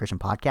of Not a Christian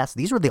Podcast,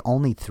 these were the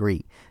only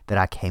 3 that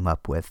I came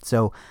up with.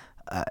 So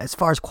as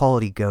far as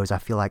quality goes, I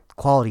feel like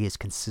quality is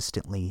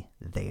consistently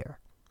there.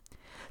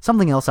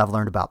 Something else I've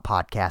learned about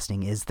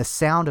podcasting is the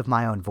sound of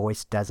my own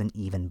voice doesn't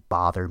even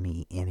bother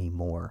me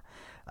anymore.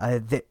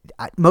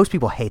 Most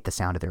people hate the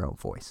sound of their own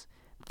voice.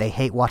 They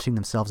hate watching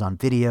themselves on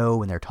video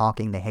when they're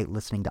talking. They hate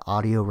listening to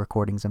audio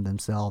recordings of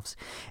themselves.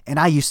 And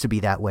I used to be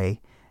that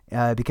way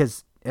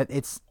because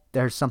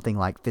there's something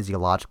like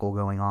physiological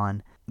going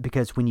on.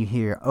 Because when you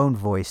hear your own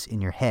voice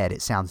in your head,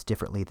 it sounds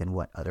differently than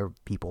what other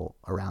people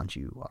around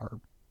you are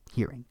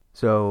hearing.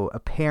 So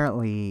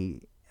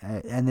apparently,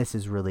 and this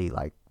is really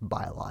like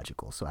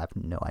biological, so I have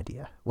no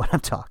idea what I'm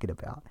talking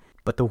about.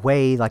 But the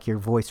way like your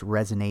voice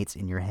resonates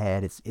in your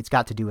head, it's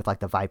got to do with like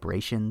the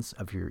vibrations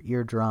of your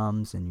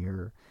eardrums and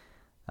your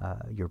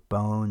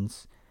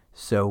bones.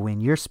 So when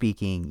you're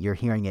speaking, you're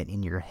hearing it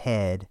in your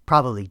head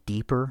probably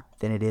deeper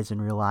than it is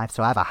in real life.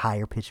 So I have a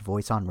higher pitched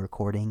voice on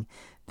recording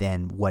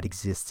than what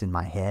exists in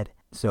my head.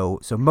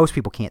 So most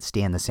people can't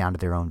stand the sound of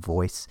their own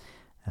voice.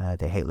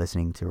 They hate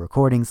listening to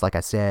recordings, like I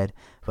said.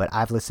 But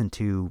I've listened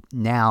to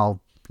now,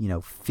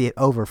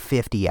 over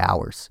 50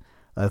 hours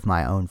of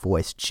my own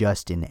voice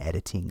just in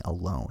editing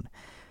alone.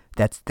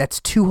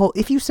 That's 2 whole.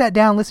 If you sat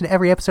down and listened to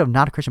every episode of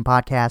Not a Christian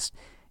Podcast,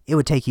 it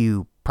would take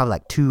you probably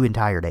like 2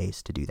 entire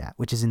days to do that,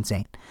 which is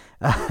insane.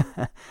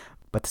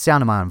 But the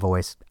sound of my own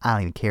voice, I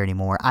don't even care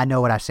anymore. I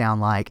know what I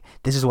sound like.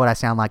 This is what I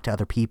sound like to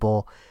other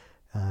people.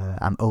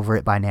 I'm over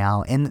it by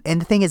now. And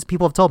the thing is,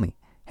 people have told me,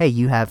 hey,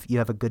 you have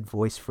a good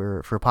voice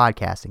for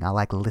podcasting. I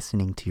like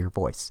listening to your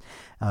voice.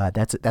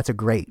 That's a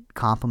great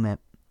compliment.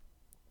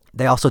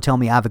 They also tell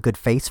me I have a good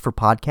face for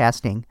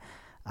podcasting.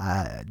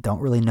 Don't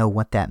really know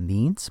what that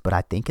means, but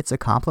I think it's a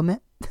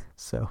compliment.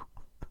 So,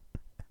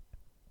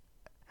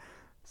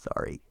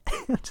 sorry.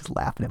 Just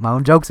laughing at my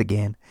own jokes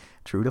again.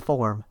 True to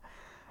form.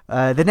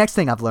 The next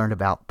thing I've learned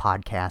about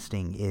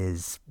podcasting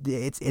is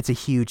it's a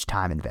huge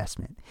time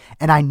investment.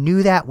 And I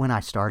knew that when I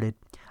started.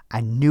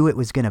 I knew it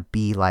was going to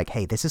be like,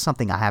 hey, this is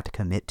something I have to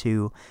commit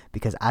to,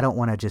 because I don't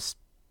want to just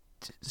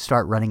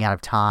start running out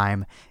of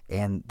time.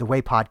 And the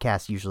way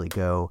podcasts usually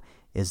go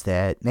is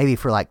that maybe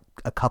for like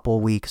a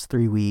couple weeks,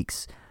 3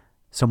 weeks,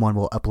 someone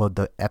will upload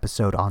the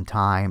episode on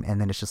time,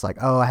 and then it's just like,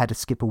 oh, I had to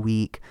skip a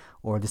week,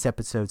 or this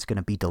episode's going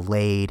to be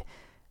delayed.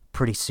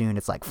 Pretty soon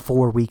it's like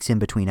 4 weeks in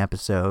between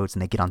episodes,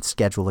 and they get on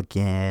schedule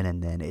again,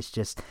 and then it's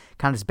just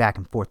kind of this back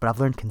and forth. But I've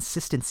learned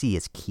consistency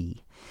is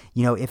key.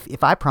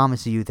 If I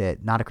promise you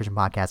that Not a Christian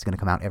Podcast is going to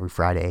come out every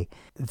Friday,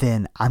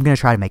 then I'm going to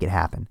try to make it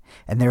happen.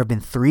 And there have been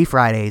 3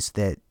 Fridays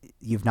that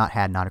you've not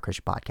had Not a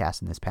Christian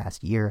Podcast in this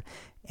past year,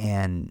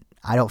 and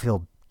I don't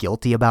feel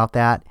guilty about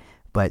that,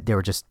 but there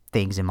were just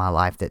things in my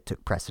life that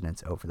took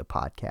precedence over the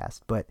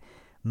podcast. But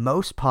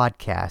most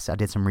podcasts, I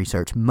did some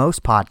research,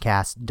 most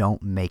podcasts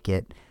don't make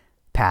it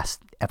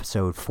past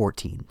episode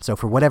 14. So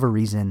for whatever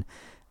reason,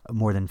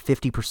 more than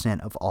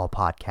 50% of all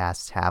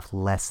podcasts have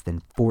less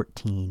than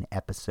 14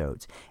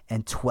 episodes.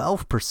 And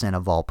 12%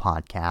 of all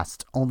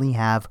podcasts only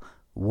have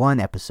 1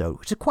 episode,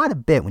 which is quite a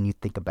bit when you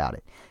think about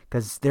it,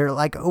 because there are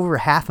like over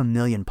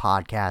 500,000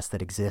 podcasts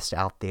that exist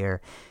out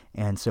there.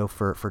 And so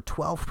for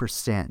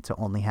 12% to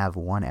only have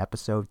 1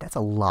 episode, that's a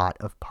lot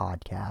of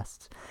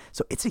podcasts.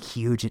 So it's a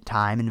huge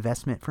time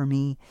investment for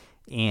me.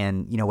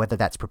 And, whether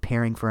that's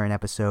preparing for an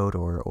episode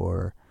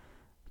or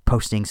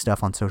posting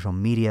stuff on social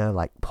media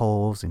like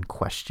polls and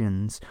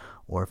questions,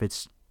 or if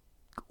it's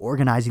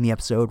organizing the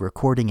episode,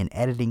 recording and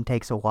editing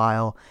takes a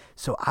while.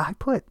 So I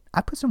put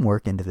some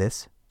work into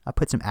this. I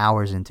put some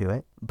hours into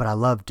it, but I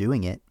love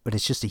doing it. But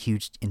it's just a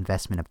huge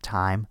investment of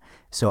time.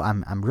 So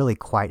I'm really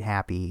quite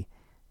happy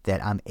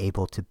that I'm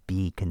able to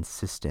be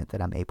consistent,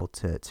 that I'm able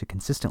to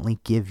consistently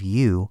give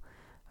you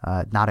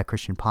Not a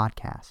Christian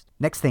Podcast.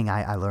 Next thing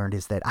I learned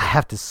is that I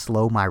have to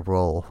slow my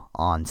roll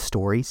on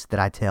stories that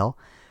I tell.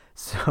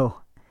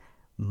 So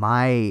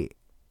my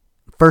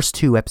first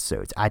 2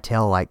 episodes, I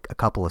tell like a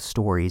couple of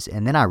stories,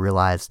 and then I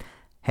realized,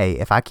 hey,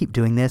 if I keep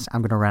doing this,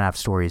 I'm going to run out of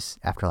stories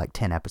after like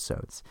 10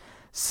 episodes.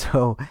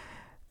 So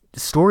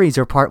stories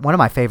are one of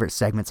my favorite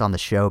segments on the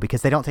show,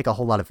 because they don't take a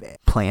whole lot of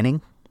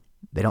planning.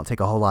 They don't take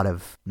a whole lot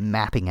of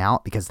mapping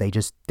out, because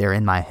they're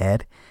in my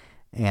head.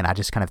 and I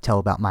just kind of tell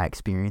about my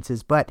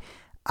experiences. But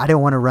I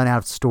didn't want to run out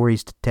of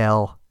stories to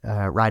tell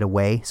right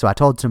away, so I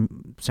told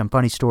some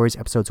funny stories,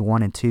 episodes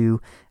 1 and 2,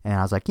 and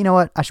I was like, you know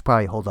what, I should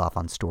probably hold off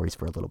on stories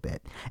for a little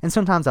bit. And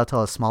sometimes I'll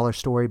tell a smaller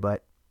story,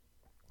 but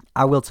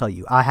I will tell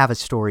you, I have a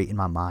story in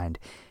my mind.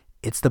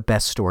 It's the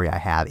best story I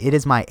have. It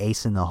is my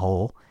ace in the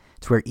hole.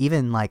 It's where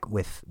even like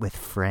with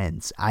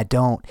friends,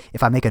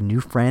 if I make a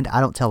new friend,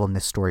 I don't tell them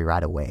this story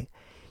right away.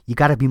 You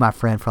got to be my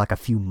friend for like a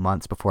few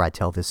months before I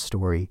tell this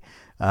story.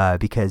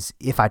 Because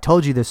if I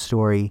told you this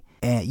story,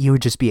 you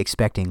would just be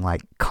expecting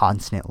like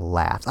constant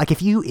laughs. Like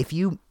if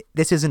you,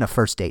 this isn't a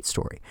first date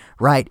story,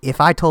 right?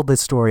 If I told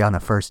this story on a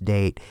first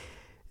date,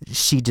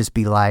 she'd just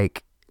be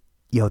like,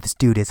 yo, this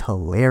dude is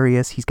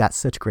hilarious. He's got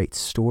such great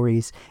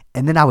stories.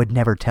 And then I would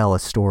never tell a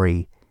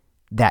story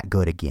that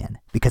good again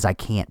because I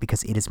can't,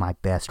 because it is my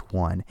best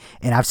one.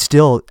 And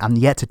I'm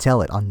yet to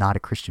tell it on Not a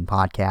Christian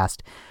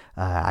Podcast.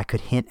 I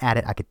could hint at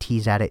it. I could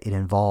tease at it. It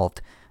involved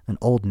an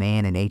old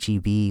man in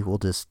HEB. We'll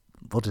just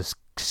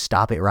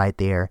stop it right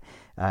there.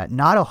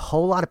 Not a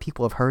whole lot of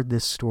people have heard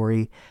this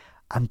story.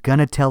 I'm going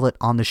to tell it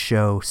on the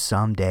show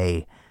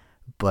someday,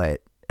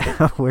 but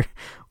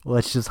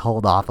let's just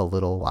hold off a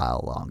little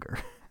while longer.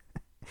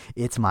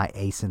 It's my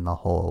ace in the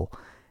hole.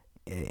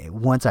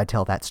 Once I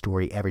tell that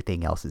story,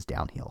 everything else is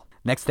downhill.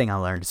 Next thing I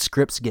learned,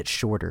 scripts get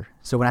shorter.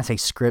 So when I say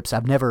scripts,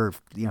 I've never,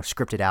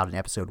 scripted out an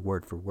episode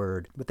word for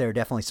word, but there are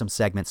definitely some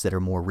segments that are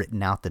more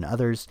written out than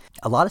others.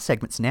 A lot of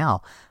segments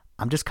now,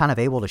 I'm just kind of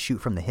able to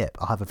shoot from the hip.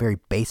 I'll have a very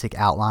basic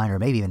outline or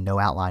maybe even no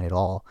outline at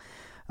all.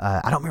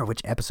 I don't remember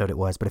which episode it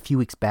was, but a few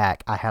weeks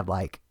back, I had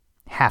like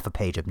half a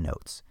page of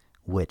notes,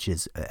 which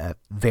is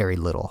very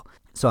little.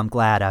 So I'm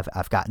glad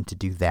I've gotten to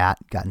do that,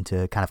 gotten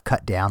to kind of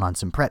cut down on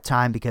some prep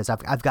time because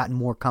I've gotten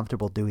more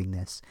comfortable doing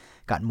this,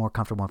 gotten more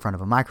comfortable in front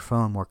of a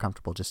microphone, more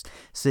comfortable just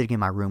sitting in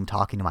my room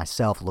talking to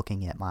myself,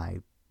 looking at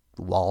my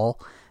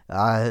wall.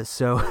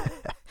 So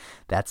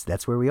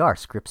that's where we are.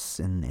 Scripts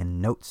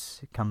and notes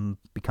become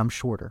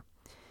shorter.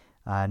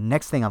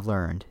 Next thing I've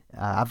learned,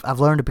 I've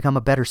learned to become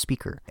a better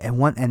speaker,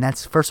 and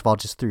that's first of all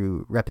just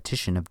through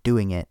repetition of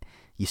doing it.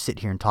 You sit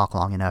here and talk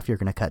long enough, you're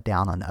going to cut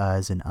down on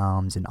uhs and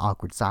ums and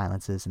awkward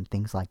silences and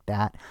things like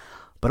that.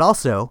 But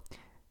also,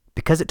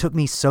 because it took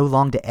me so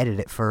long to edit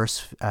it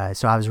first,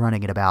 so I was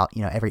running at about,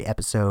 every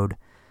episode,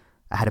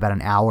 I had about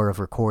an hour of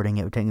recording.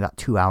 It would take me about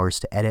 2 hours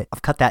to edit.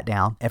 I've cut that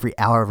down. Every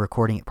hour of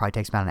recording, it probably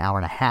takes about an hour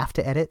and a half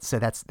to edit, so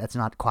that's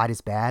not quite as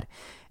bad.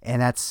 And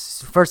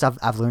that's, first,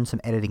 I've learned some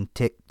editing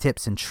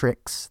tips and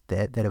tricks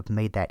that have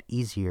made that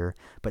easier.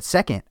 But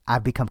second,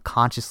 I've become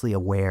consciously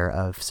aware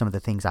of some of the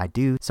things I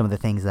do, some of the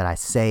things that I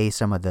say,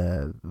 some of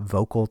the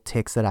vocal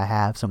tics that I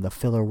have, some of the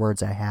filler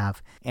words I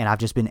have. And I've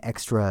just been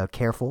extra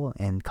careful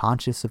and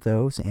conscious of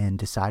those and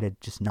decided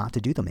just not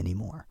to do them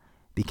anymore,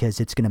 because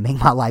it's going to make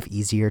my life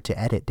easier to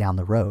edit down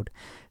the road.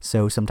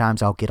 So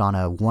sometimes I'll get on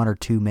a 1 or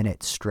 2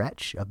 minute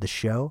stretch of the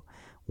show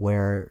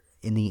where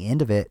in the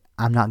end of it,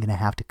 I'm not going to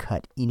have to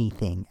cut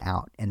anything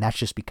out. And that's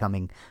just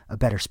becoming a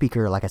better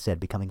speaker. Like I said,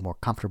 becoming more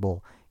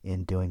comfortable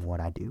in doing what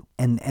I do.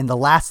 And the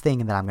last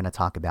thing that I'm going to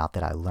talk about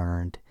that I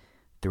learned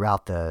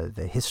throughout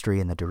the history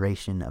and the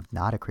duration of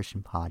Not a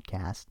Christian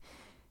Podcast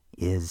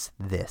is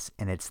this.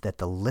 And it's that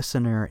the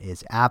listener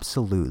is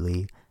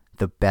absolutely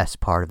the best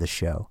part of the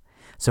show.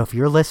 So if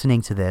you're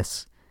listening to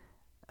this,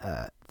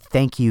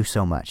 thank you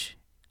so much.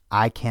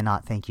 I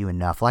cannot thank you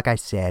enough. Like I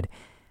said,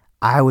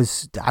 I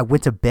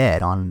went to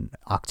bed on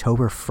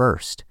October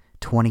 1st,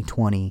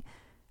 2020,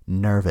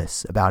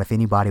 nervous about if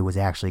anybody was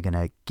actually going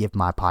to give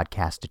my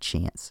podcast a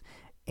chance.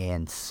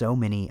 And so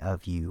many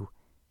of you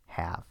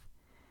have.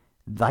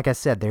 Like I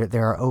said,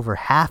 there are over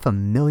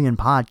 500,000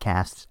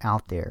 podcasts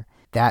out there.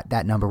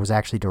 That number was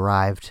actually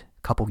derived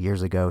a couple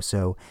years ago.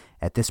 So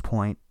at this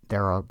point,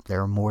 there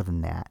are more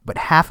than that. But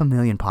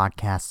 500,000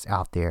 podcasts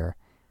out there.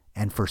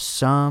 And for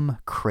some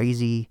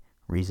crazy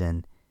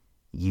reason,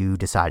 you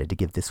decided to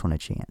give this one a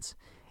chance.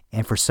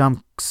 And for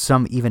some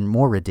even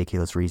more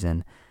ridiculous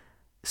reason,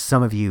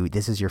 some of you,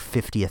 this is your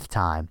 50th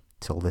time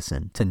to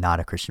listen to Not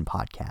a Christian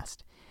Podcast.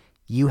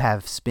 You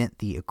have spent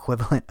the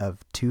equivalent of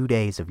 2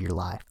 days of your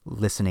life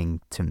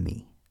listening to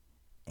me.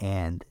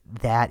 And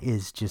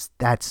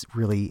that's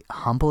really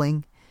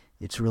humbling.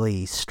 It's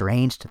really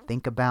strange to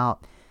think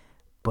about.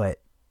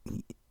 But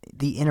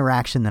the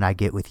interaction that I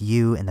get with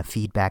you and the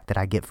feedback that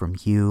I get from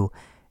you,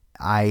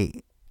 I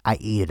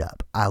eat it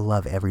up. I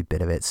love every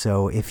bit of it.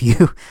 So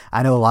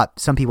I know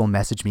some people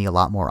message me a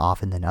lot more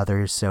often than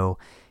others. So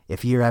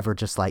if you're ever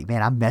just like,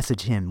 man, I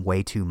message him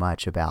way too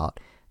much about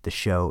the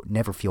show,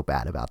 never feel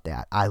bad about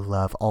that. I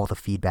love all the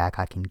feedback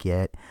I can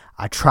get.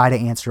 I try to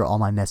answer all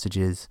my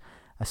messages.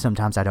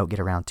 Sometimes I don't get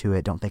around to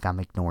it. Don't think I'm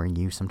ignoring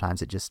you.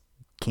 Sometimes it just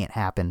can't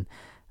happen.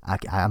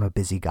 I'm a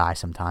busy guy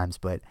sometimes,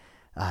 but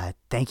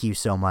thank you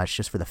so much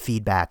just for the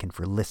feedback and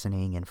for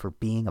listening and for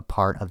being a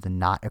part of the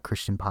Not a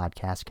Christian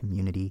Podcast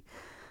community.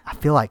 I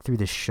feel like through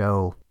this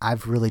show,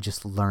 I've really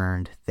just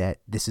learned that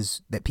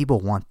that people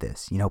want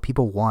this.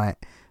 People want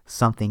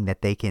something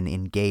that they can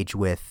engage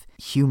with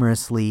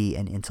humorously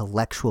and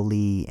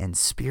intellectually and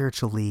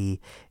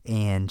spiritually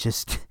and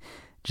just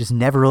just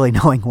never really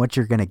knowing what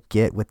you're going to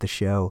get with the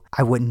show.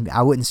 I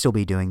wouldn't still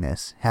be doing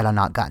this had I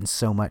not gotten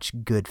so much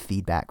good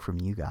feedback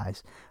from you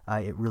guys.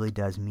 It really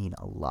does mean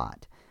a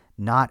lot.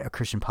 Not a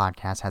Christian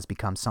Podcast has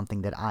become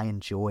something that I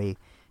enjoy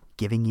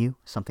giving you,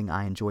 something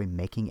I enjoy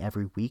making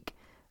every week,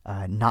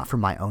 not for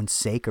my own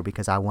sake or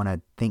because I want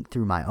to think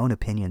through my own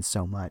opinions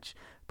so much,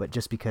 but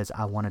just because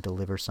I want to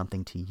deliver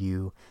something to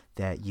you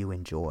that you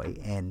enjoy.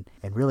 And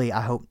really,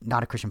 I hope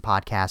Not a Christian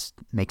Podcast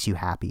makes you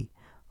happy.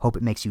 Hope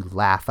it makes you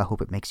laugh. I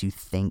hope it makes you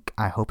think.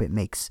 I hope it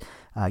makes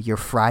your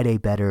Friday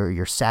better, or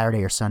your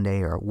Saturday or Sunday,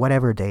 or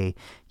whatever day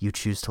you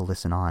choose to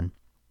listen on.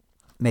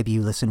 Maybe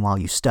you listen while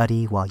you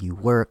study, while you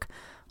work,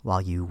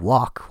 while you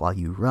walk, while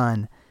you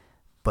run.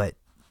 But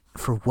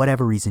for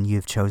whatever reason, you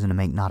have chosen to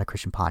make Not a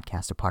Christian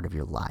Podcast a part of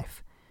your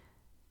life.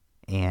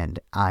 And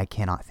I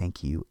cannot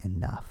thank you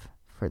enough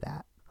for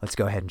that. Let's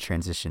go ahead and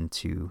transition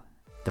to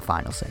the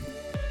final segment.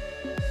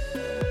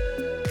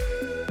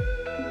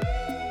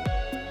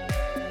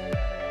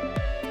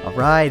 All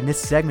right, in this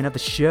segment of the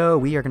show,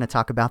 we are going to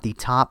talk about the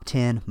top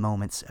 10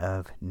 moments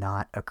of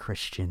Not a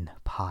Christian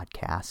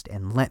Podcast.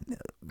 And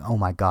oh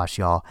my gosh,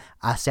 y'all,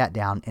 I sat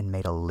down and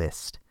made a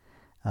list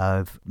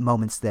of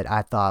moments that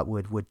I thought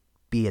would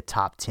be a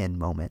top 10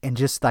 moment. And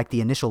just like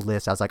the initial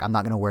list, I was like, I'm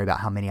not going to worry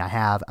about how many I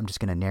have. I'm just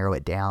going to narrow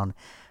it down.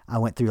 I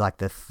went through like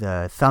the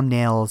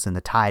thumbnails and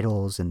the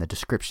titles and the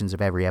descriptions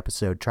of every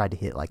episode, tried to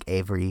hit like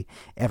every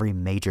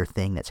major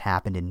thing that's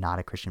happened in Not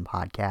a Christian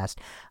Podcast.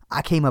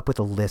 I came up with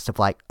a list of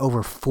like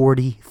over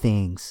 40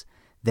 things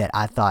that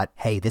I thought,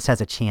 hey, this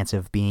has a chance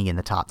of being in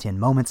the top 10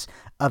 moments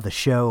of the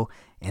show.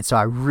 And so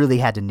I really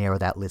had to narrow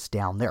that list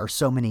down. There are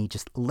so many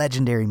just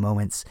legendary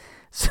moments,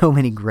 so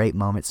many great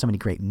moments, so many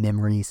great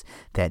memories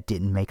that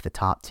didn't make the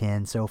top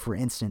 10. So for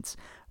instance,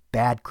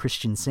 bad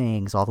Christian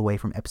sayings all the way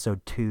from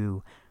episode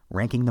 2,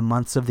 ranking the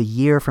months of the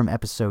year from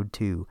episode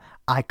 2,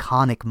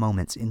 iconic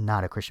moments in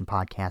Not a Christian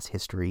Podcast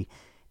history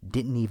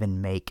didn't even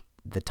make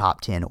the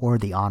top 10 or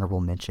the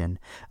honorable mention.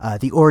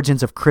 The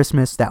origins of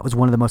Christmas, that was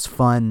one of the most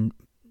fun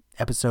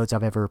episodes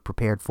I've ever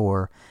prepared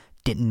for,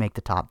 didn't make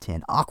the top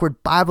 10.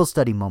 Awkward Bible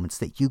study moments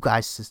that you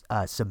guys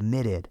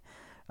submitted.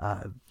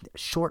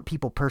 Short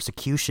people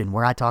persecution,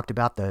 where I talked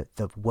about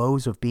the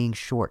woes of being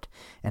short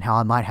and how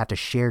I might have to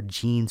share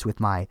genes with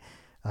my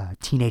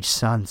teenage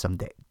son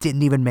someday.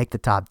 Didn't even make the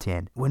top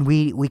 10. When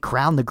we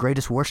crowned the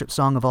greatest worship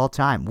song of all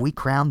time, we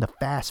crowned the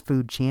fast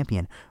food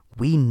champion,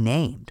 we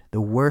named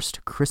the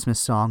worst Christmas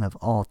song of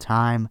all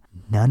time.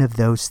 None of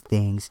those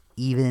things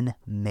even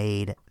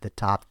made the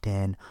top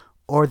 10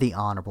 or the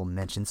honorable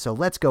mention. So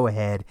let's go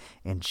ahead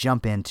and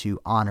jump into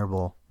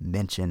honorable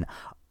mention.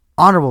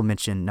 Honorable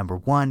mention number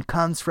 1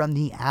 comes from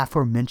the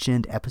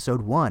aforementioned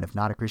episode 1 of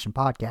Not a Christian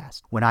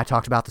Podcast, when I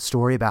talked about the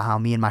story about how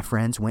me and my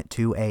friends went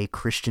to a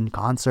Christian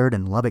concert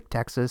in Lubbock,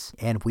 Texas,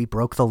 and we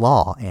broke the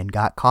law and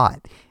got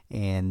caught.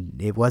 And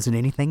it wasn't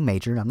anything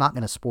major. I'm not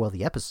going to spoil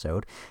the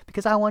episode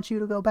because I want you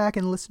to go back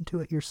and listen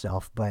to it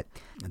yourself. But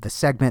the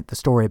segment, the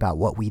story about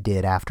what we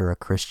did after a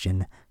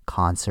Christian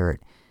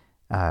concert,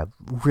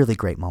 really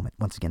great moment.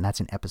 Once again, that's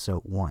in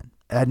episode 1.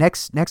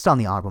 Next on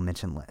the honorable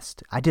mention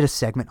list, I did a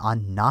segment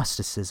on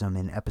Gnosticism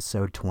in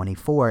episode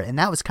 24, and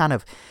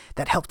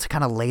that helped to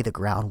kind of lay the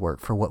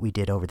groundwork for what we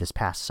did over this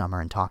past summer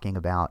and talking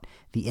about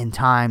the end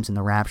times and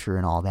the rapture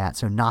and all that.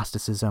 So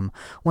Gnosticism,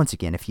 once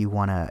again, if you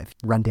want a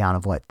rundown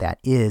of what that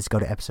is, go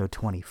to episode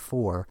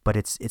 24, but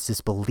it's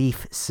this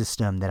belief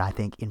system that I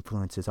think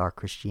influences our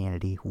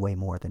Christianity way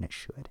more than it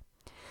should.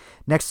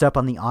 Next up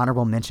on the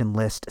honorable mention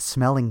list,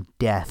 smelling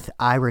death.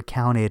 I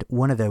recounted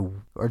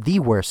the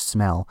worst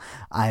smell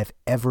I've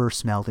ever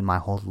smelled in my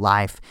whole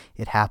life.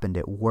 It happened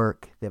at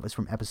work. That was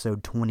from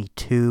episode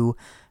 22.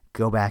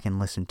 Go back and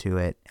listen to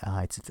it.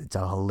 It's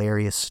a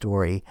hilarious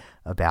story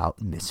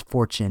about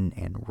misfortune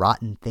and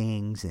rotten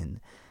things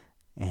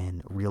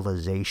and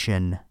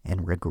realization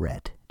and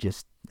regret.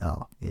 It's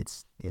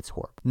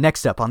horrible.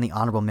 Next up on the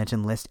honorable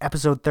mention list,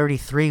 episode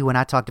 33, when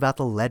I talked about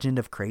the legend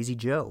of Crazy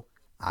Joe.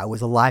 I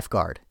was a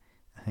lifeguard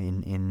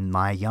in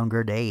my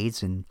younger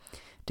days and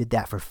did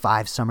that for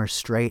 5 summers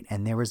straight,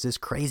 and there was this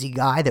crazy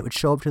guy that would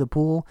show up to the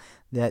pool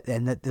the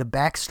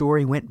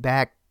backstory went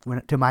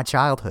to my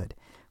childhood,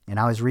 and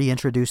I was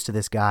reintroduced to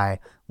this guy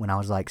when I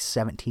was like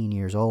 17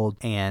 years old,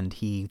 and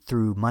he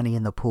threw money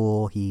in the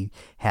pool. He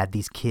had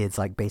these kids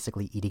like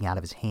basically eating out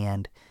of his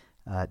hand.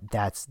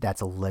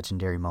 That's a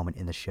legendary moment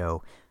in the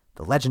show.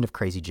 The Legend of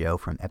Crazy Joe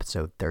from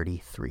episode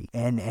 33.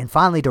 And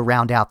finally, to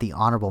round out the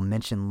honorable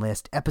mention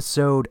list,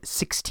 episode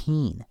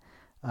 16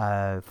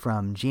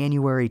 from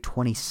January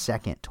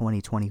 22nd,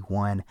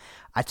 2021,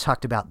 I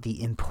talked about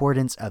the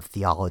importance of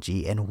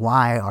theology and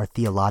why our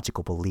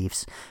theological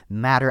beliefs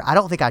matter. I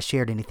don't think I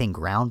shared anything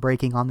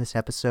groundbreaking on this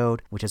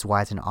episode, which is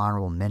why it's an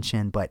honorable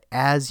mention, but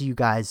as you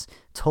guys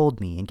told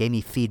me and gave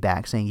me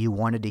feedback saying you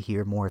wanted to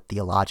hear more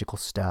theological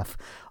stuff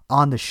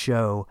on the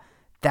show,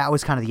 that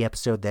was kind of the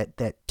episode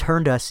that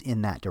turned us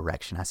in that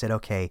direction. I said,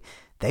 okay,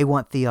 they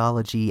want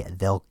theology,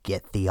 they'll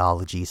get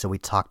theology. So we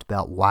talked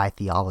about why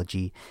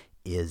theology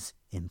is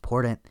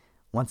important.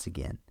 Once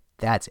again,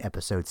 That's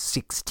episode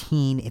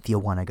 16 if you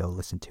want to go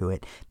listen to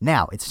it.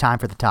 Now, it's time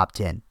for the top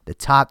 10. The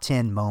top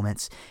 10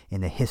 moments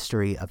in the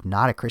history of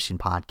Not a Christian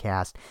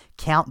Podcast,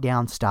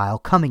 countdown style,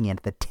 coming in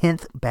at the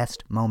 10th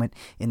best moment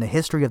in the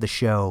history of the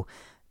show,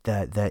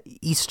 the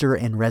Easter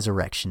and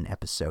Resurrection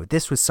episode.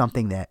 This was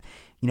something that,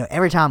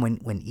 every time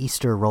when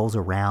Easter rolls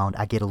around,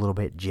 I get a little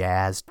bit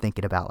jazzed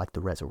thinking about like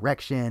the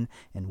resurrection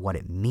and what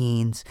it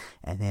means.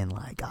 And then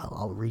like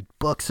I'll read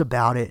books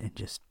about it and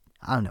just,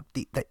 I don't know,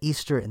 the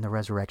Easter and the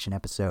Resurrection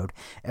episode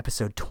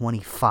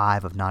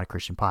 25 of Not a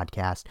Christian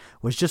Podcast,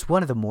 was just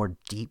one of the more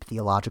deep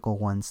theological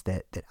ones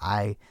that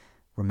I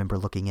remember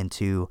looking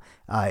into.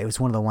 It was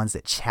one of the ones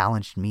that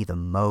challenged me the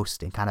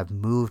most and kind of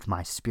moved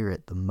my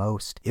spirit the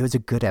most. It was a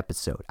good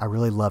episode. I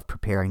really loved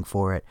preparing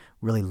for it,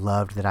 really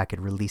loved that I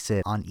could release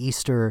it on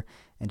Easter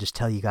and just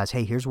tell you guys,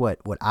 hey, here's what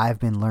I've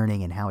been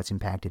learning and how it's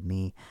impacted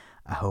me.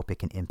 I hope it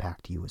can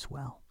impact you as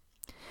well.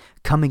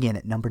 Coming in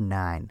at number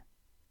 9,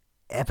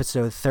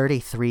 episode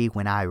 33,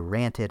 when I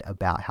ranted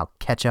about how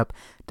ketchup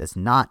does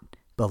not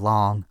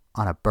belong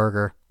on a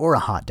burger or a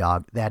hot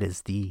dog. That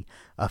is the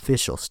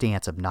official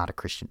stance of Not a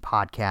Christian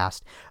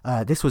Podcast.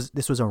 This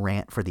was a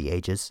rant for the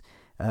ages.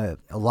 A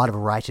lot of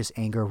righteous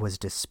anger was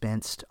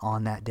dispensed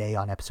on that day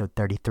on episode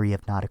 33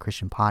 of Not a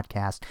Christian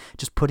Podcast,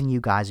 just putting you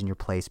guys in your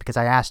place, because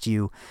I asked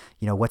you,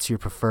 what's your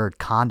preferred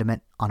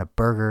condiment on a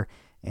burger?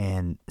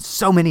 And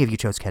so many of you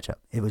chose ketchup.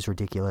 It was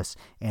ridiculous.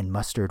 And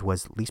mustard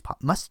was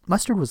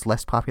mustard was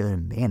less popular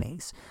than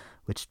mayonnaise,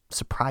 which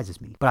surprises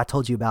me. But I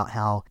told you about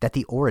how that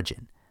the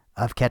origin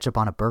of ketchup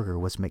on a burger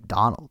was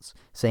McDonald's,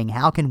 saying,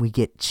 how can we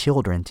get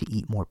children to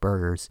eat more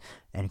burgers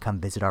and come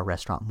visit our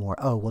restaurant more?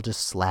 Oh, we'll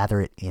just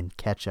slather it in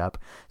ketchup.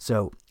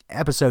 So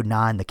episode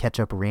 9, the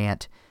ketchup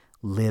rant,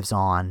 lives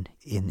on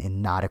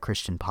in Not a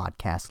Christian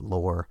Podcast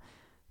lore.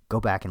 Go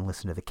back and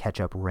listen to the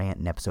ketchup rant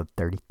in episode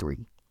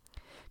 33.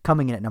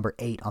 Coming in at number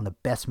 8 on the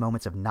best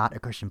moments of Not a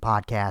Christian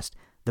Podcast,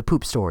 the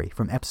poop story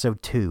from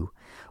episode 2.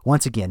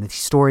 Once again, these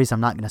stories,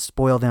 I'm not going to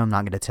spoil them. I'm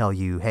not going to tell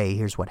you, hey,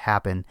 here's what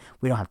happened.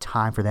 We don't have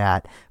time for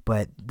that.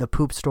 But the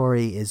poop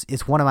story is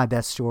one of my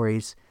best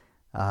stories.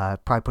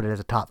 Probably put it as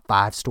a top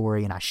 5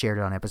 story, and I shared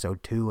it on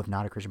episode 2 of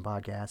Not a Christian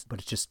Podcast. But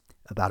it's just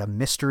about a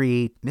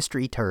mystery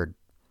turd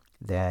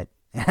that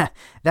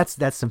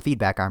that's some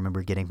feedback I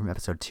remember getting from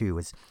episode 2.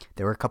 Is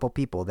there were a couple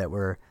people that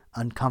were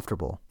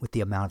uncomfortable with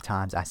the amount of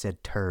times I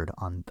said turd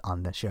on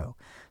the show.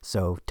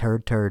 So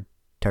turd.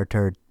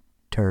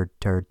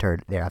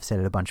 There, I've said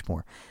it a bunch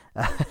more.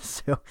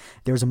 So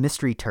there was a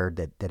mystery turd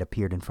that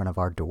appeared in front of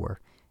our door.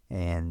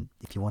 And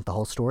if you want the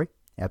whole story,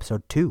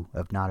 episode 2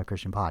 of Not a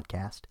Christian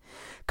Podcast.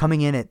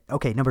 Coming in at,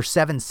 number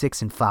 7,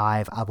 6, and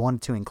 5, I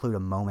wanted to include a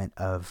moment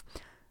of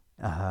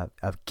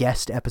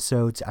guest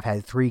episodes. I've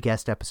had 3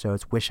 guest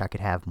episodes. Wish I could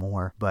have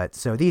more. But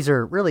so these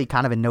are really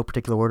kind of in no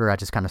particular order. I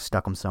just kind of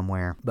stuck them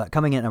somewhere. But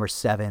coming in at number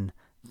 7,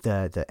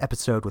 the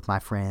episode with my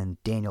friend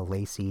Daniel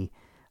Lacey,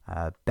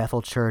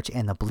 Bethel Church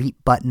and the bleep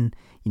button.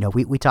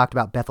 We talked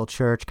about Bethel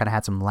Church, kind of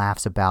had some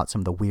laughs about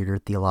some of the weirder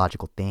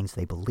theological things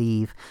they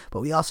believe, but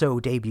we also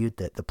debuted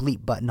the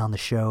bleep button on the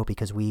show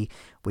because we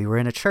were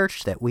in a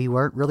church that we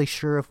weren't really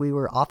sure if we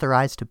were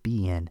authorized to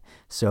be in.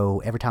 So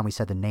every time we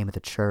said the name of the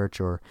church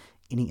or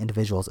any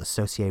individuals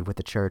associated with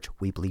the church,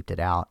 we bleeped it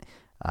out.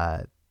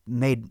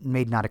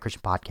 Made Not a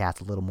Christian Podcast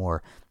a little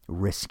more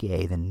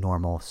risque than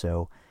normal,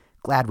 so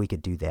glad we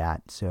could do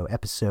that. So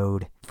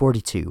episode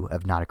 42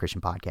 of Not a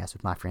Christian Podcast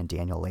with my friend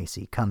Daniel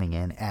Lacey, coming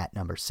in at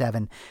number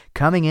 7.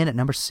 Coming in at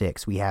number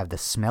 6, we have the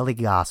Smelly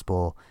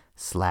Gospel /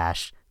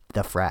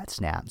 the Frat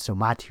Snap. So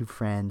my 2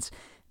 friends,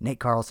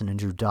 Nate Carlson and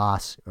Drew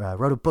Doss,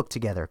 wrote a book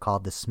together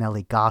called The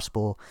Smelly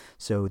Gospel.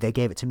 So they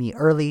gave it to me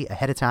early,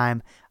 ahead of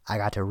time. I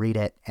got to read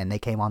it, and they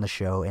came on the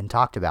show and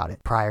talked about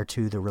it prior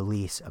to the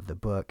release of the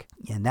book.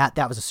 And that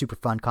was a super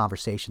fun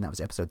conversation. That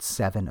was episode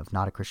 7 of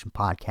Not a Christian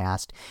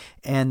Podcast.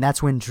 And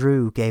that's when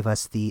Drew gave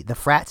us the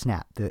Frat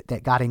Snap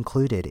that got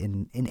included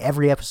in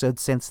every episode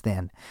since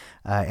then.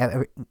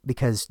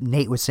 Because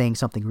Nate was saying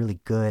something really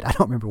good. I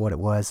don't remember what it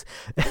was.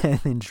 And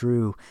then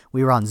Drew,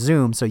 we were on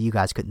Zoom, so you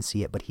guys couldn't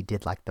see it, but he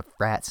did like the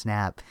Frat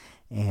Snap.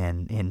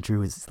 And Drew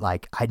was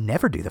like, I'd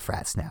never do the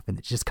Frat Snap, and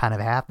it just kind of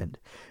happened,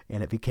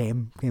 and it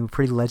became a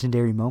pretty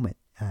legendary moment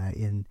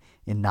in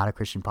Not a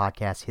Christian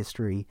Podcast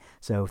history.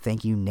 So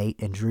thank you,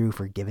 Nate and Drew,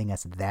 for giving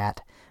us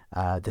that.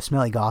 The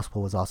Smelly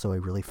Gospel was also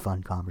a really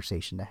fun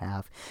conversation to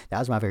have. That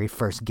was my very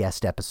first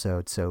guest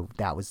episode, so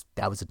that was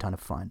a ton of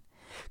fun.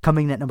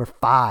 Coming in at number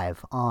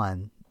 5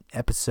 on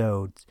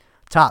episodes,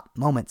 top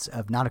moments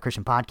of Not a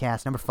Christian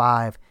Podcast. Number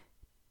 5,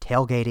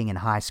 tailgating in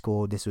high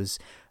school. This was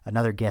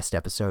another guest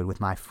episode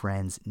with my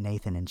friends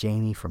Nathan and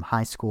Jamie from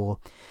high school.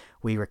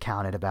 We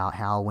recounted about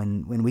how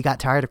when we got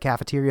tired of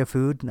cafeteria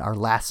food, our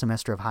last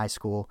semester of high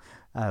school,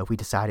 we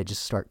decided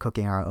just to start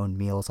cooking our own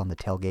meals on the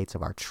tailgates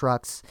of our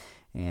trucks.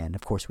 And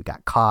of course we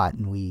got caught,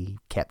 and we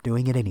kept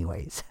doing it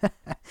anyways.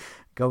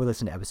 Go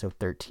listen to episode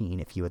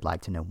 13 if you would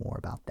like to know more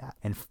about that.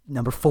 And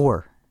number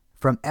 4,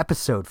 from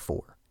episode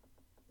 4,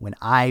 when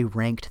I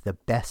ranked the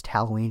best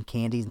Halloween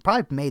candies, and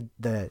probably made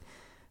the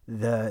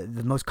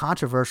most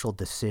controversial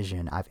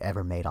decision I've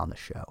ever made on the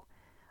show.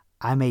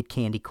 I made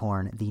candy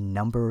corn the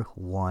number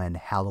one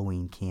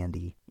Halloween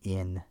candy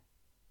in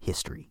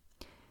history.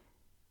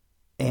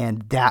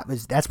 And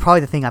that's probably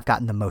the thing I've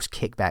gotten the most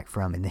kickback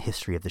from in the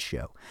history of the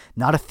show.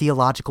 Not a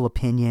theological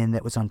opinion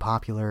that was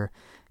unpopular,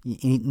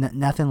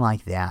 nothing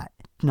like that.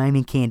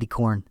 Naming candy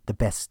corn the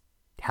best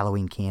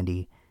Halloween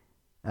candy,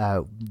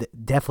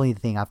 definitely the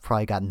thing I've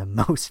probably gotten the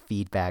most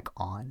feedback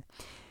on.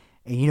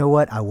 And you know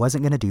what? I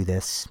wasn't going to do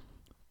this,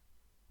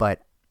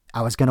 but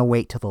I was going to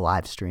wait till the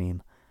live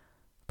stream.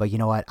 But you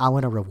know what? I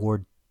want to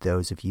reward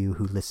those of you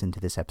who listened to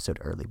this episode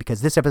early,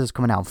 because this episode is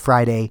coming out on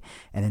Friday,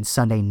 and then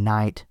Sunday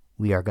night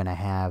we are going to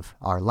have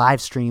our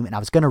live stream, and I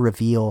was going to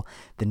reveal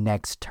the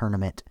next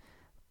tournament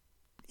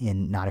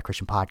in Not a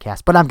Christian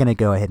Podcast, but I'm going to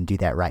go ahead and do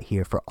that right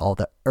here for all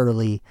the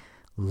early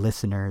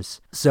listeners.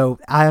 So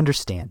I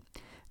understand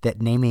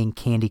that naming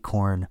candy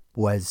corn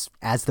was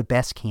as the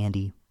best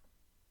candy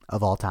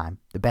of all time,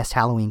 the best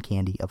Halloween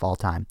candy of all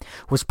time,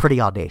 was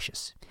pretty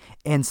audacious.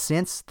 And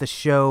since the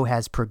show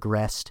has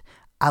progressed,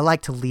 I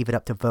like to leave it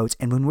up to votes.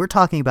 And when we're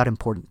talking about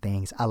important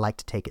things, I like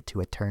to take it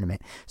to a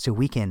tournament so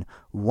we can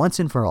once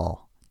and for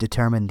all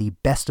determine the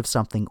best of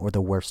something or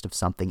the worst of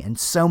something. And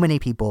so many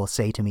people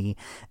say to me,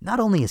 not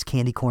only is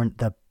candy corn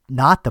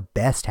not the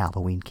best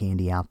Halloween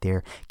candy out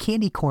there,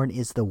 candy corn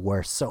is the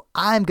worst. So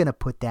I'm going to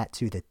put that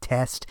to the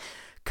test.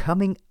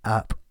 Coming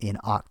up in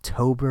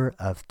October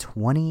of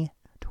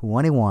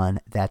 2021,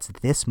 that's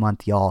this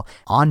month, y'all,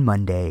 on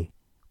Monday,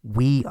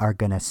 we are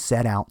going to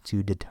set out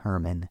to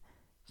determine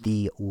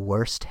the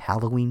worst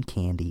Halloween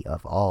candy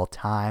of all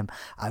time.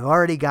 I've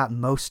already got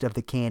most of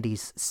the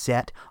candies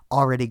set,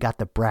 already got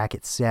the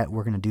bracket set.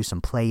 We're going to do some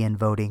play-in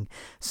voting.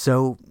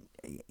 So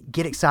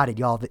get excited,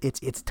 y'all.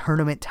 It's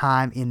tournament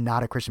time in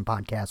Not a Christian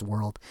Podcast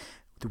world.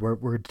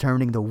 We're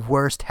determining the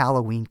worst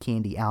Halloween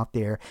candy out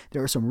there.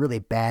 There are some really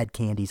bad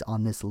candies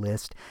on this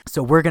list.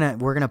 So we're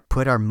gonna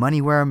put our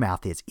money where our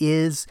mouth is.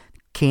 Is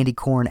candy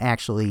corn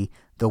actually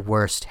the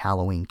worst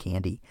Halloween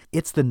candy?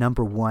 It's the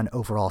number one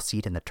overall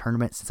seed in the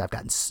tournament, since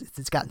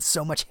it's gotten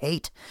so much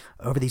hate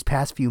over these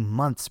past few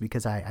months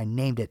because I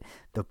named it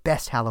the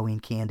best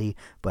Halloween candy.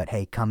 But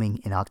hey, coming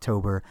in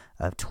October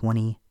of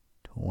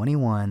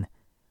 2021,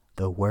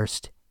 the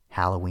worst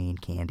Halloween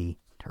candy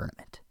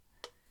tournament.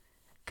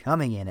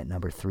 Coming in at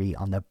number 3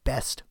 on the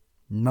best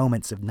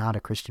moments of Not a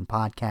Christian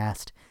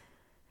Podcast,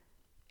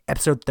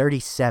 episode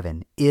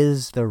 37,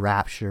 Is the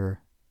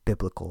Rapture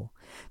Biblical?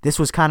 This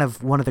was kind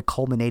of one of the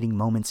culminating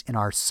moments in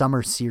our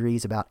summer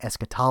series about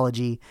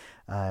eschatology.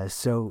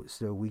 So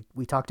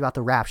we talked about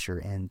the rapture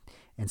and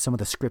some of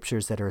the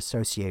scriptures that are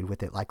associated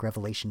with it, like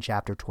Revelation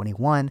chapter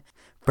 21,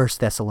 1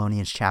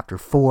 Thessalonians chapter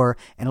 4.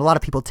 And a lot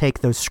of people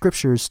take those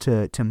scriptures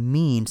to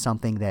mean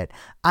something that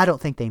I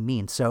don't think they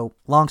mean. So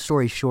long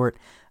story short,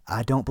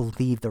 I don't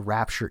believe the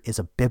rapture is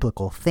a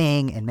biblical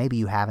thing, and maybe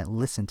you haven't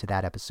listened to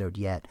that episode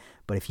yet,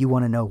 but if you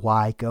want to know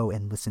why, go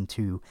and listen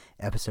to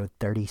episode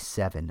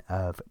 37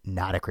 of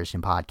Not a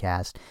Christian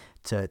Podcast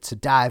to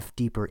dive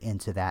deeper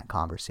into that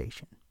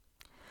conversation.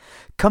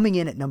 Coming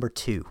in at number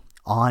 2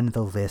 on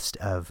the list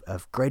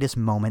of greatest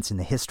moments in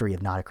the history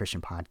of Not a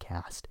Christian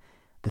Podcast,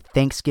 the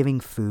Thanksgiving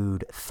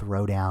Food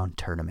Throwdown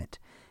Tournament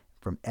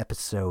from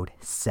episode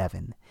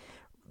 7.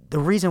 The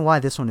reason why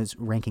this one is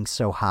ranking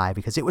so high,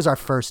 because it was our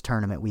first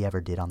tournament we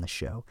ever did on the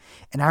show.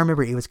 And I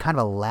remember it was kind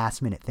of a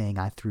last-minute thing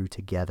I threw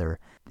together,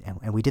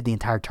 and we did the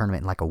entire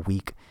tournament in like a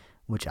week,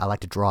 which I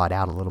like to draw it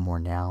out a little more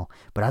now.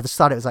 But I just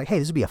thought it was like, hey,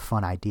 this would be a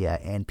fun idea,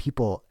 and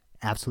people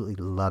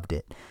absolutely loved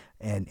it.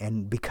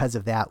 And because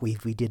of that, we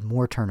did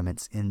more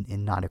tournaments in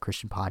Not a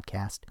Christian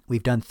Podcast.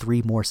 We've done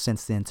 3 more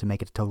since then to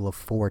make it a total of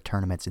 4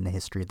 tournaments in the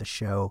history of the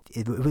show.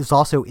 It was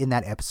also in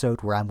that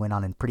episode where I went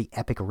on a pretty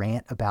epic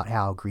rant about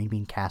how green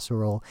bean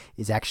casserole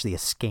is actually a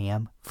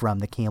scam from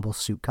the Campbell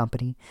Soup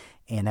Company,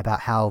 and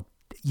about how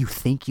you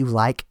think you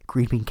like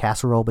green bean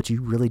casserole, but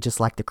you really just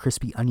like the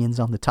crispy onions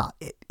on the top.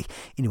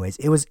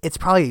 It's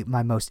probably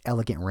my most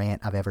elegant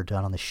rant I've ever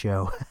done on the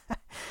show.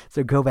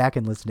 So go back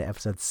and listen to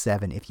episode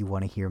 7 if you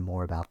want to hear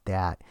more about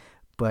that.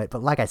 But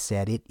like I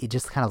said, it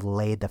just kind of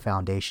laid the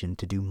foundation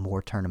to do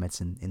more tournaments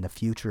in the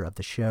future of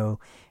the show,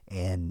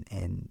 and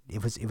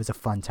it was a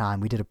fun time.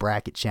 We did a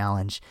bracket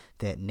challenge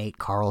that Nate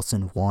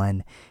Carlson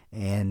won,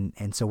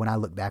 and so when I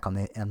look back on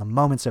the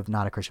moments of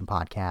Not a Christian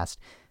Podcast,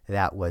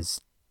 that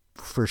was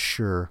for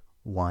sure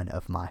one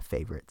of my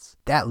favorites.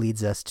 That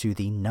leads us to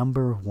the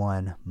number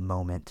 1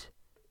 moment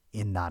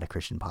in Not a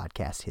Christian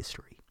Podcast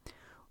history.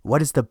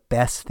 What is the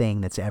best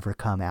thing that's ever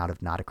come out of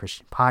Not a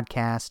Christian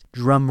Podcast?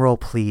 Drum roll,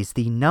 please.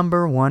 The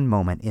number 1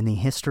 moment in the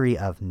history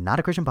of Not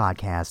a Christian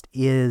Podcast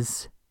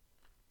is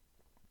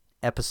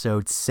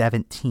episode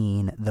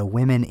 17, the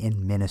Women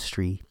in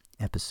Ministry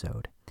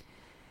episode.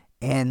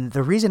 And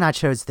the reason I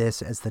chose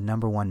this as the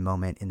number 1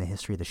 moment in the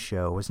history of the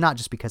show was not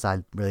just because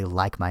I really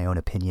like my own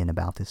opinion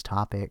about this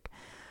topic,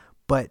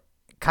 but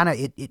it kind of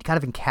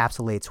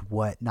encapsulates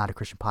what Not a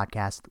Christian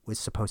Podcast was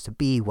supposed to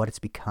be, what it's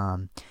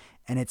become.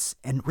 And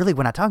really,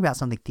 when I talk about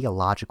something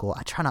theological,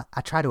 I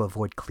try to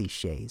avoid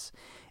cliches.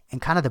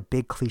 And kind of the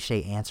big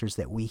cliche answers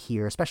that we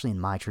hear, especially in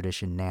my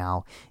tradition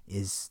now,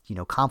 is,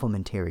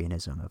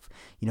 complementarianism of,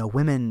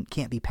 women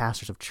can't be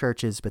pastors of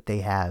churches, but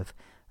they have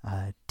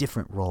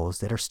different roles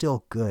that are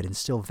still good and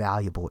still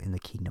valuable in the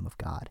kingdom of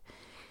God.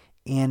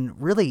 And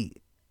really,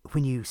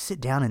 when you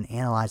sit down and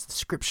analyze the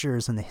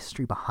scriptures and the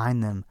history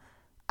behind them,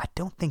 I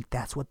don't think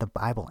that's what the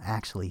Bible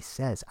actually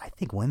says. I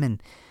think women,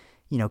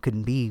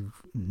 could be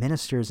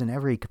ministers in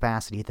every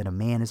capacity that a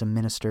man is a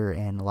minister,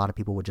 and a lot of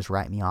people would just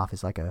write me off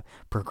as like a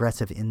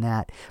progressive in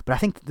that. But I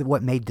think that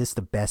what made this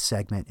the best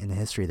segment in the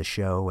history of the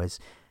show was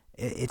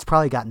it's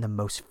probably gotten the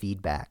most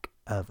feedback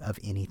of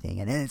anything,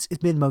 and it's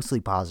been mostly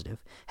positive.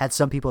 Had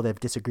some people that have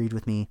disagreed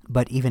with me,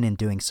 but even in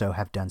doing so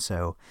have done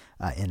so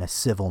in a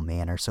civil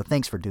manner. So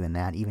thanks for doing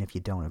that, even if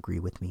you don't agree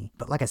with me.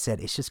 But like I said,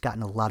 it's just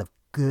gotten a lot of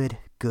good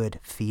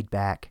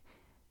feedback,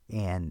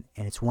 and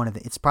it's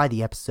probably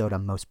the episode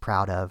I'm most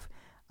proud of.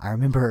 I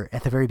remember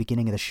at the very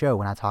beginning of the show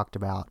when I talked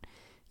about,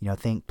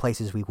 think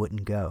places we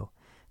wouldn't go.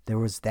 There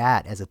was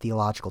that as a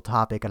theological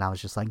topic, and I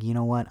was just like, you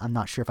know what? I'm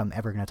not sure if I'm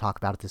ever going to talk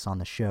about this on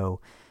the show,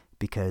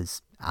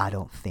 because I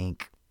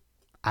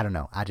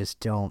just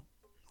don't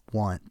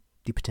want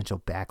the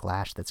potential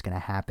backlash that's going to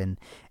happen.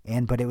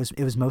 But it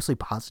was mostly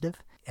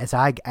positive. As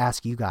I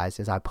ask you guys,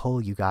 as I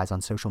poll you guys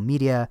on social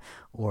media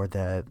or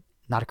the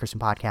Not a Christian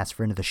Podcast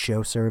friend of the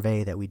show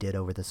survey that we did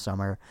over the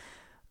summer,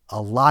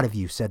 a lot of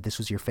you said this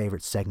was your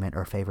favorite segment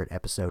or favorite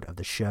episode of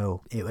the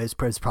show. It was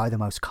probably the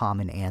most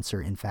common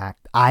answer. In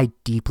fact, I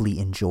deeply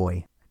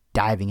enjoy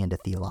diving into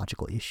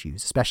theological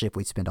issues, especially if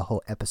we spend a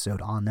whole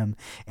episode on them.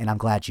 And I'm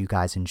glad you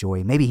guys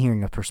enjoy maybe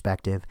hearing a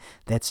perspective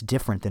that's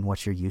different than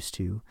what you're used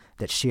to,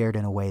 that's shared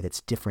in a way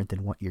that's different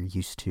than what you're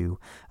used to.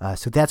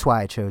 So that's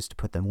why I chose to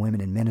put the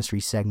Women in Ministry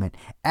segment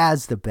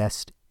as the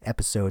best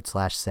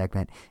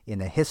episode/segment in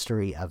the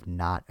history of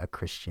Not a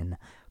Christian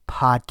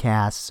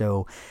Podcast.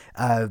 So,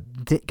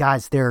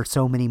 guys, there are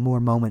so many more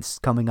moments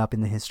coming up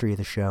in the history of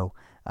the show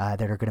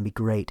that are going to be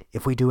great.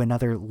 If we do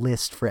another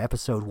list for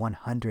episode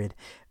 100,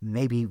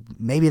 maybe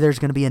there's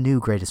going to be a new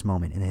greatest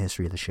moment in the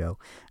history of the show.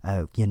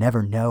 You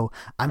never know.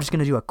 I'm just going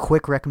to do a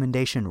quick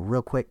recommendation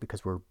real quick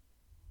because we're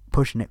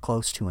pushing it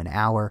close to an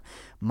hour.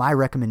 My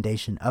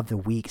recommendation of the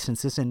week,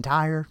 since this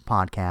entire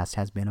podcast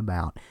has been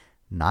about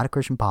Not a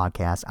Christian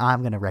Podcast,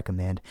 I'm going to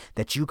recommend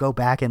that you go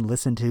back and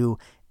listen to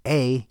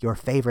A, your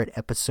favorite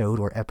episode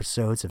or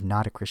episodes of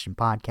Not a Christian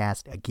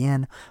Podcast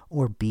again,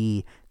 or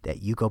B,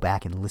 that you go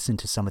back and listen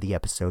to some of the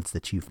episodes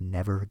that you've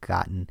never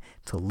gotten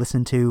to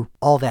listen to.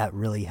 All that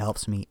really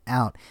helps me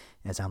out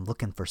as I'm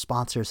looking for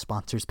sponsors.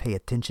 Sponsors pay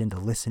attention to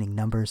listening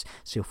numbers,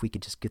 so if we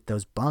could just get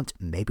those bumped,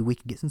 maybe we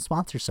could get some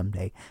sponsors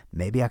someday.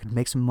 Maybe I could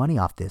make some money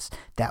off this.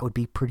 That would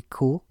be pretty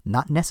cool.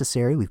 Not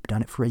necessary. We've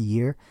done it for a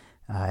year.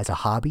 As a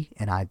hobby,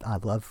 and I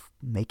love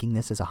making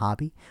this as a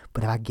hobby,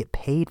 but if I could get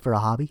paid for a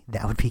hobby,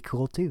 that would be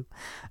cool too.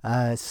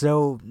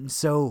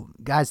 So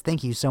guys,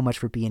 thank you so much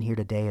for being here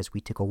today as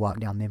we took a walk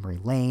down memory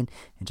lane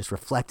and just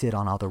reflected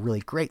on all the really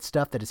great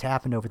stuff that has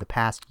happened over the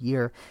past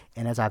year.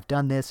 And as I've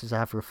done this, as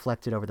I've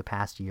reflected over the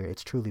past year,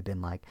 it's truly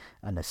been like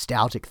a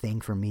nostalgic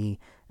thing for me.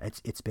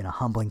 It's been a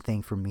humbling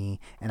thing for me,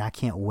 and I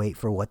can't wait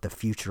for what the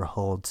future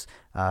holds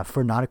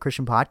for Not a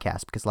Christian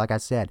Podcast, because like I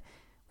said,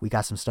 we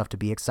got some stuff to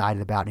be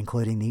excited about,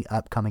 including the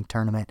upcoming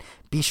tournament.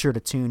 Be sure to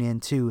tune in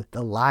to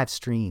the live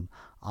stream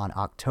on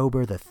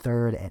October the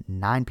 3rd at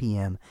 9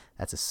 p.m.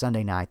 That's a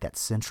Sunday night. That's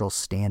Central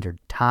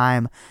Standard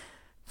Time.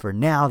 For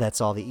now,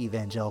 that's all the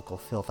evangelical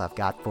filth I've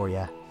got for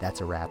you.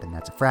 That's a wrap, and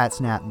that's a frat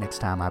snap. Next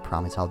time, I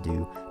promise I'll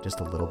do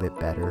just a little bit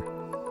better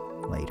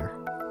later.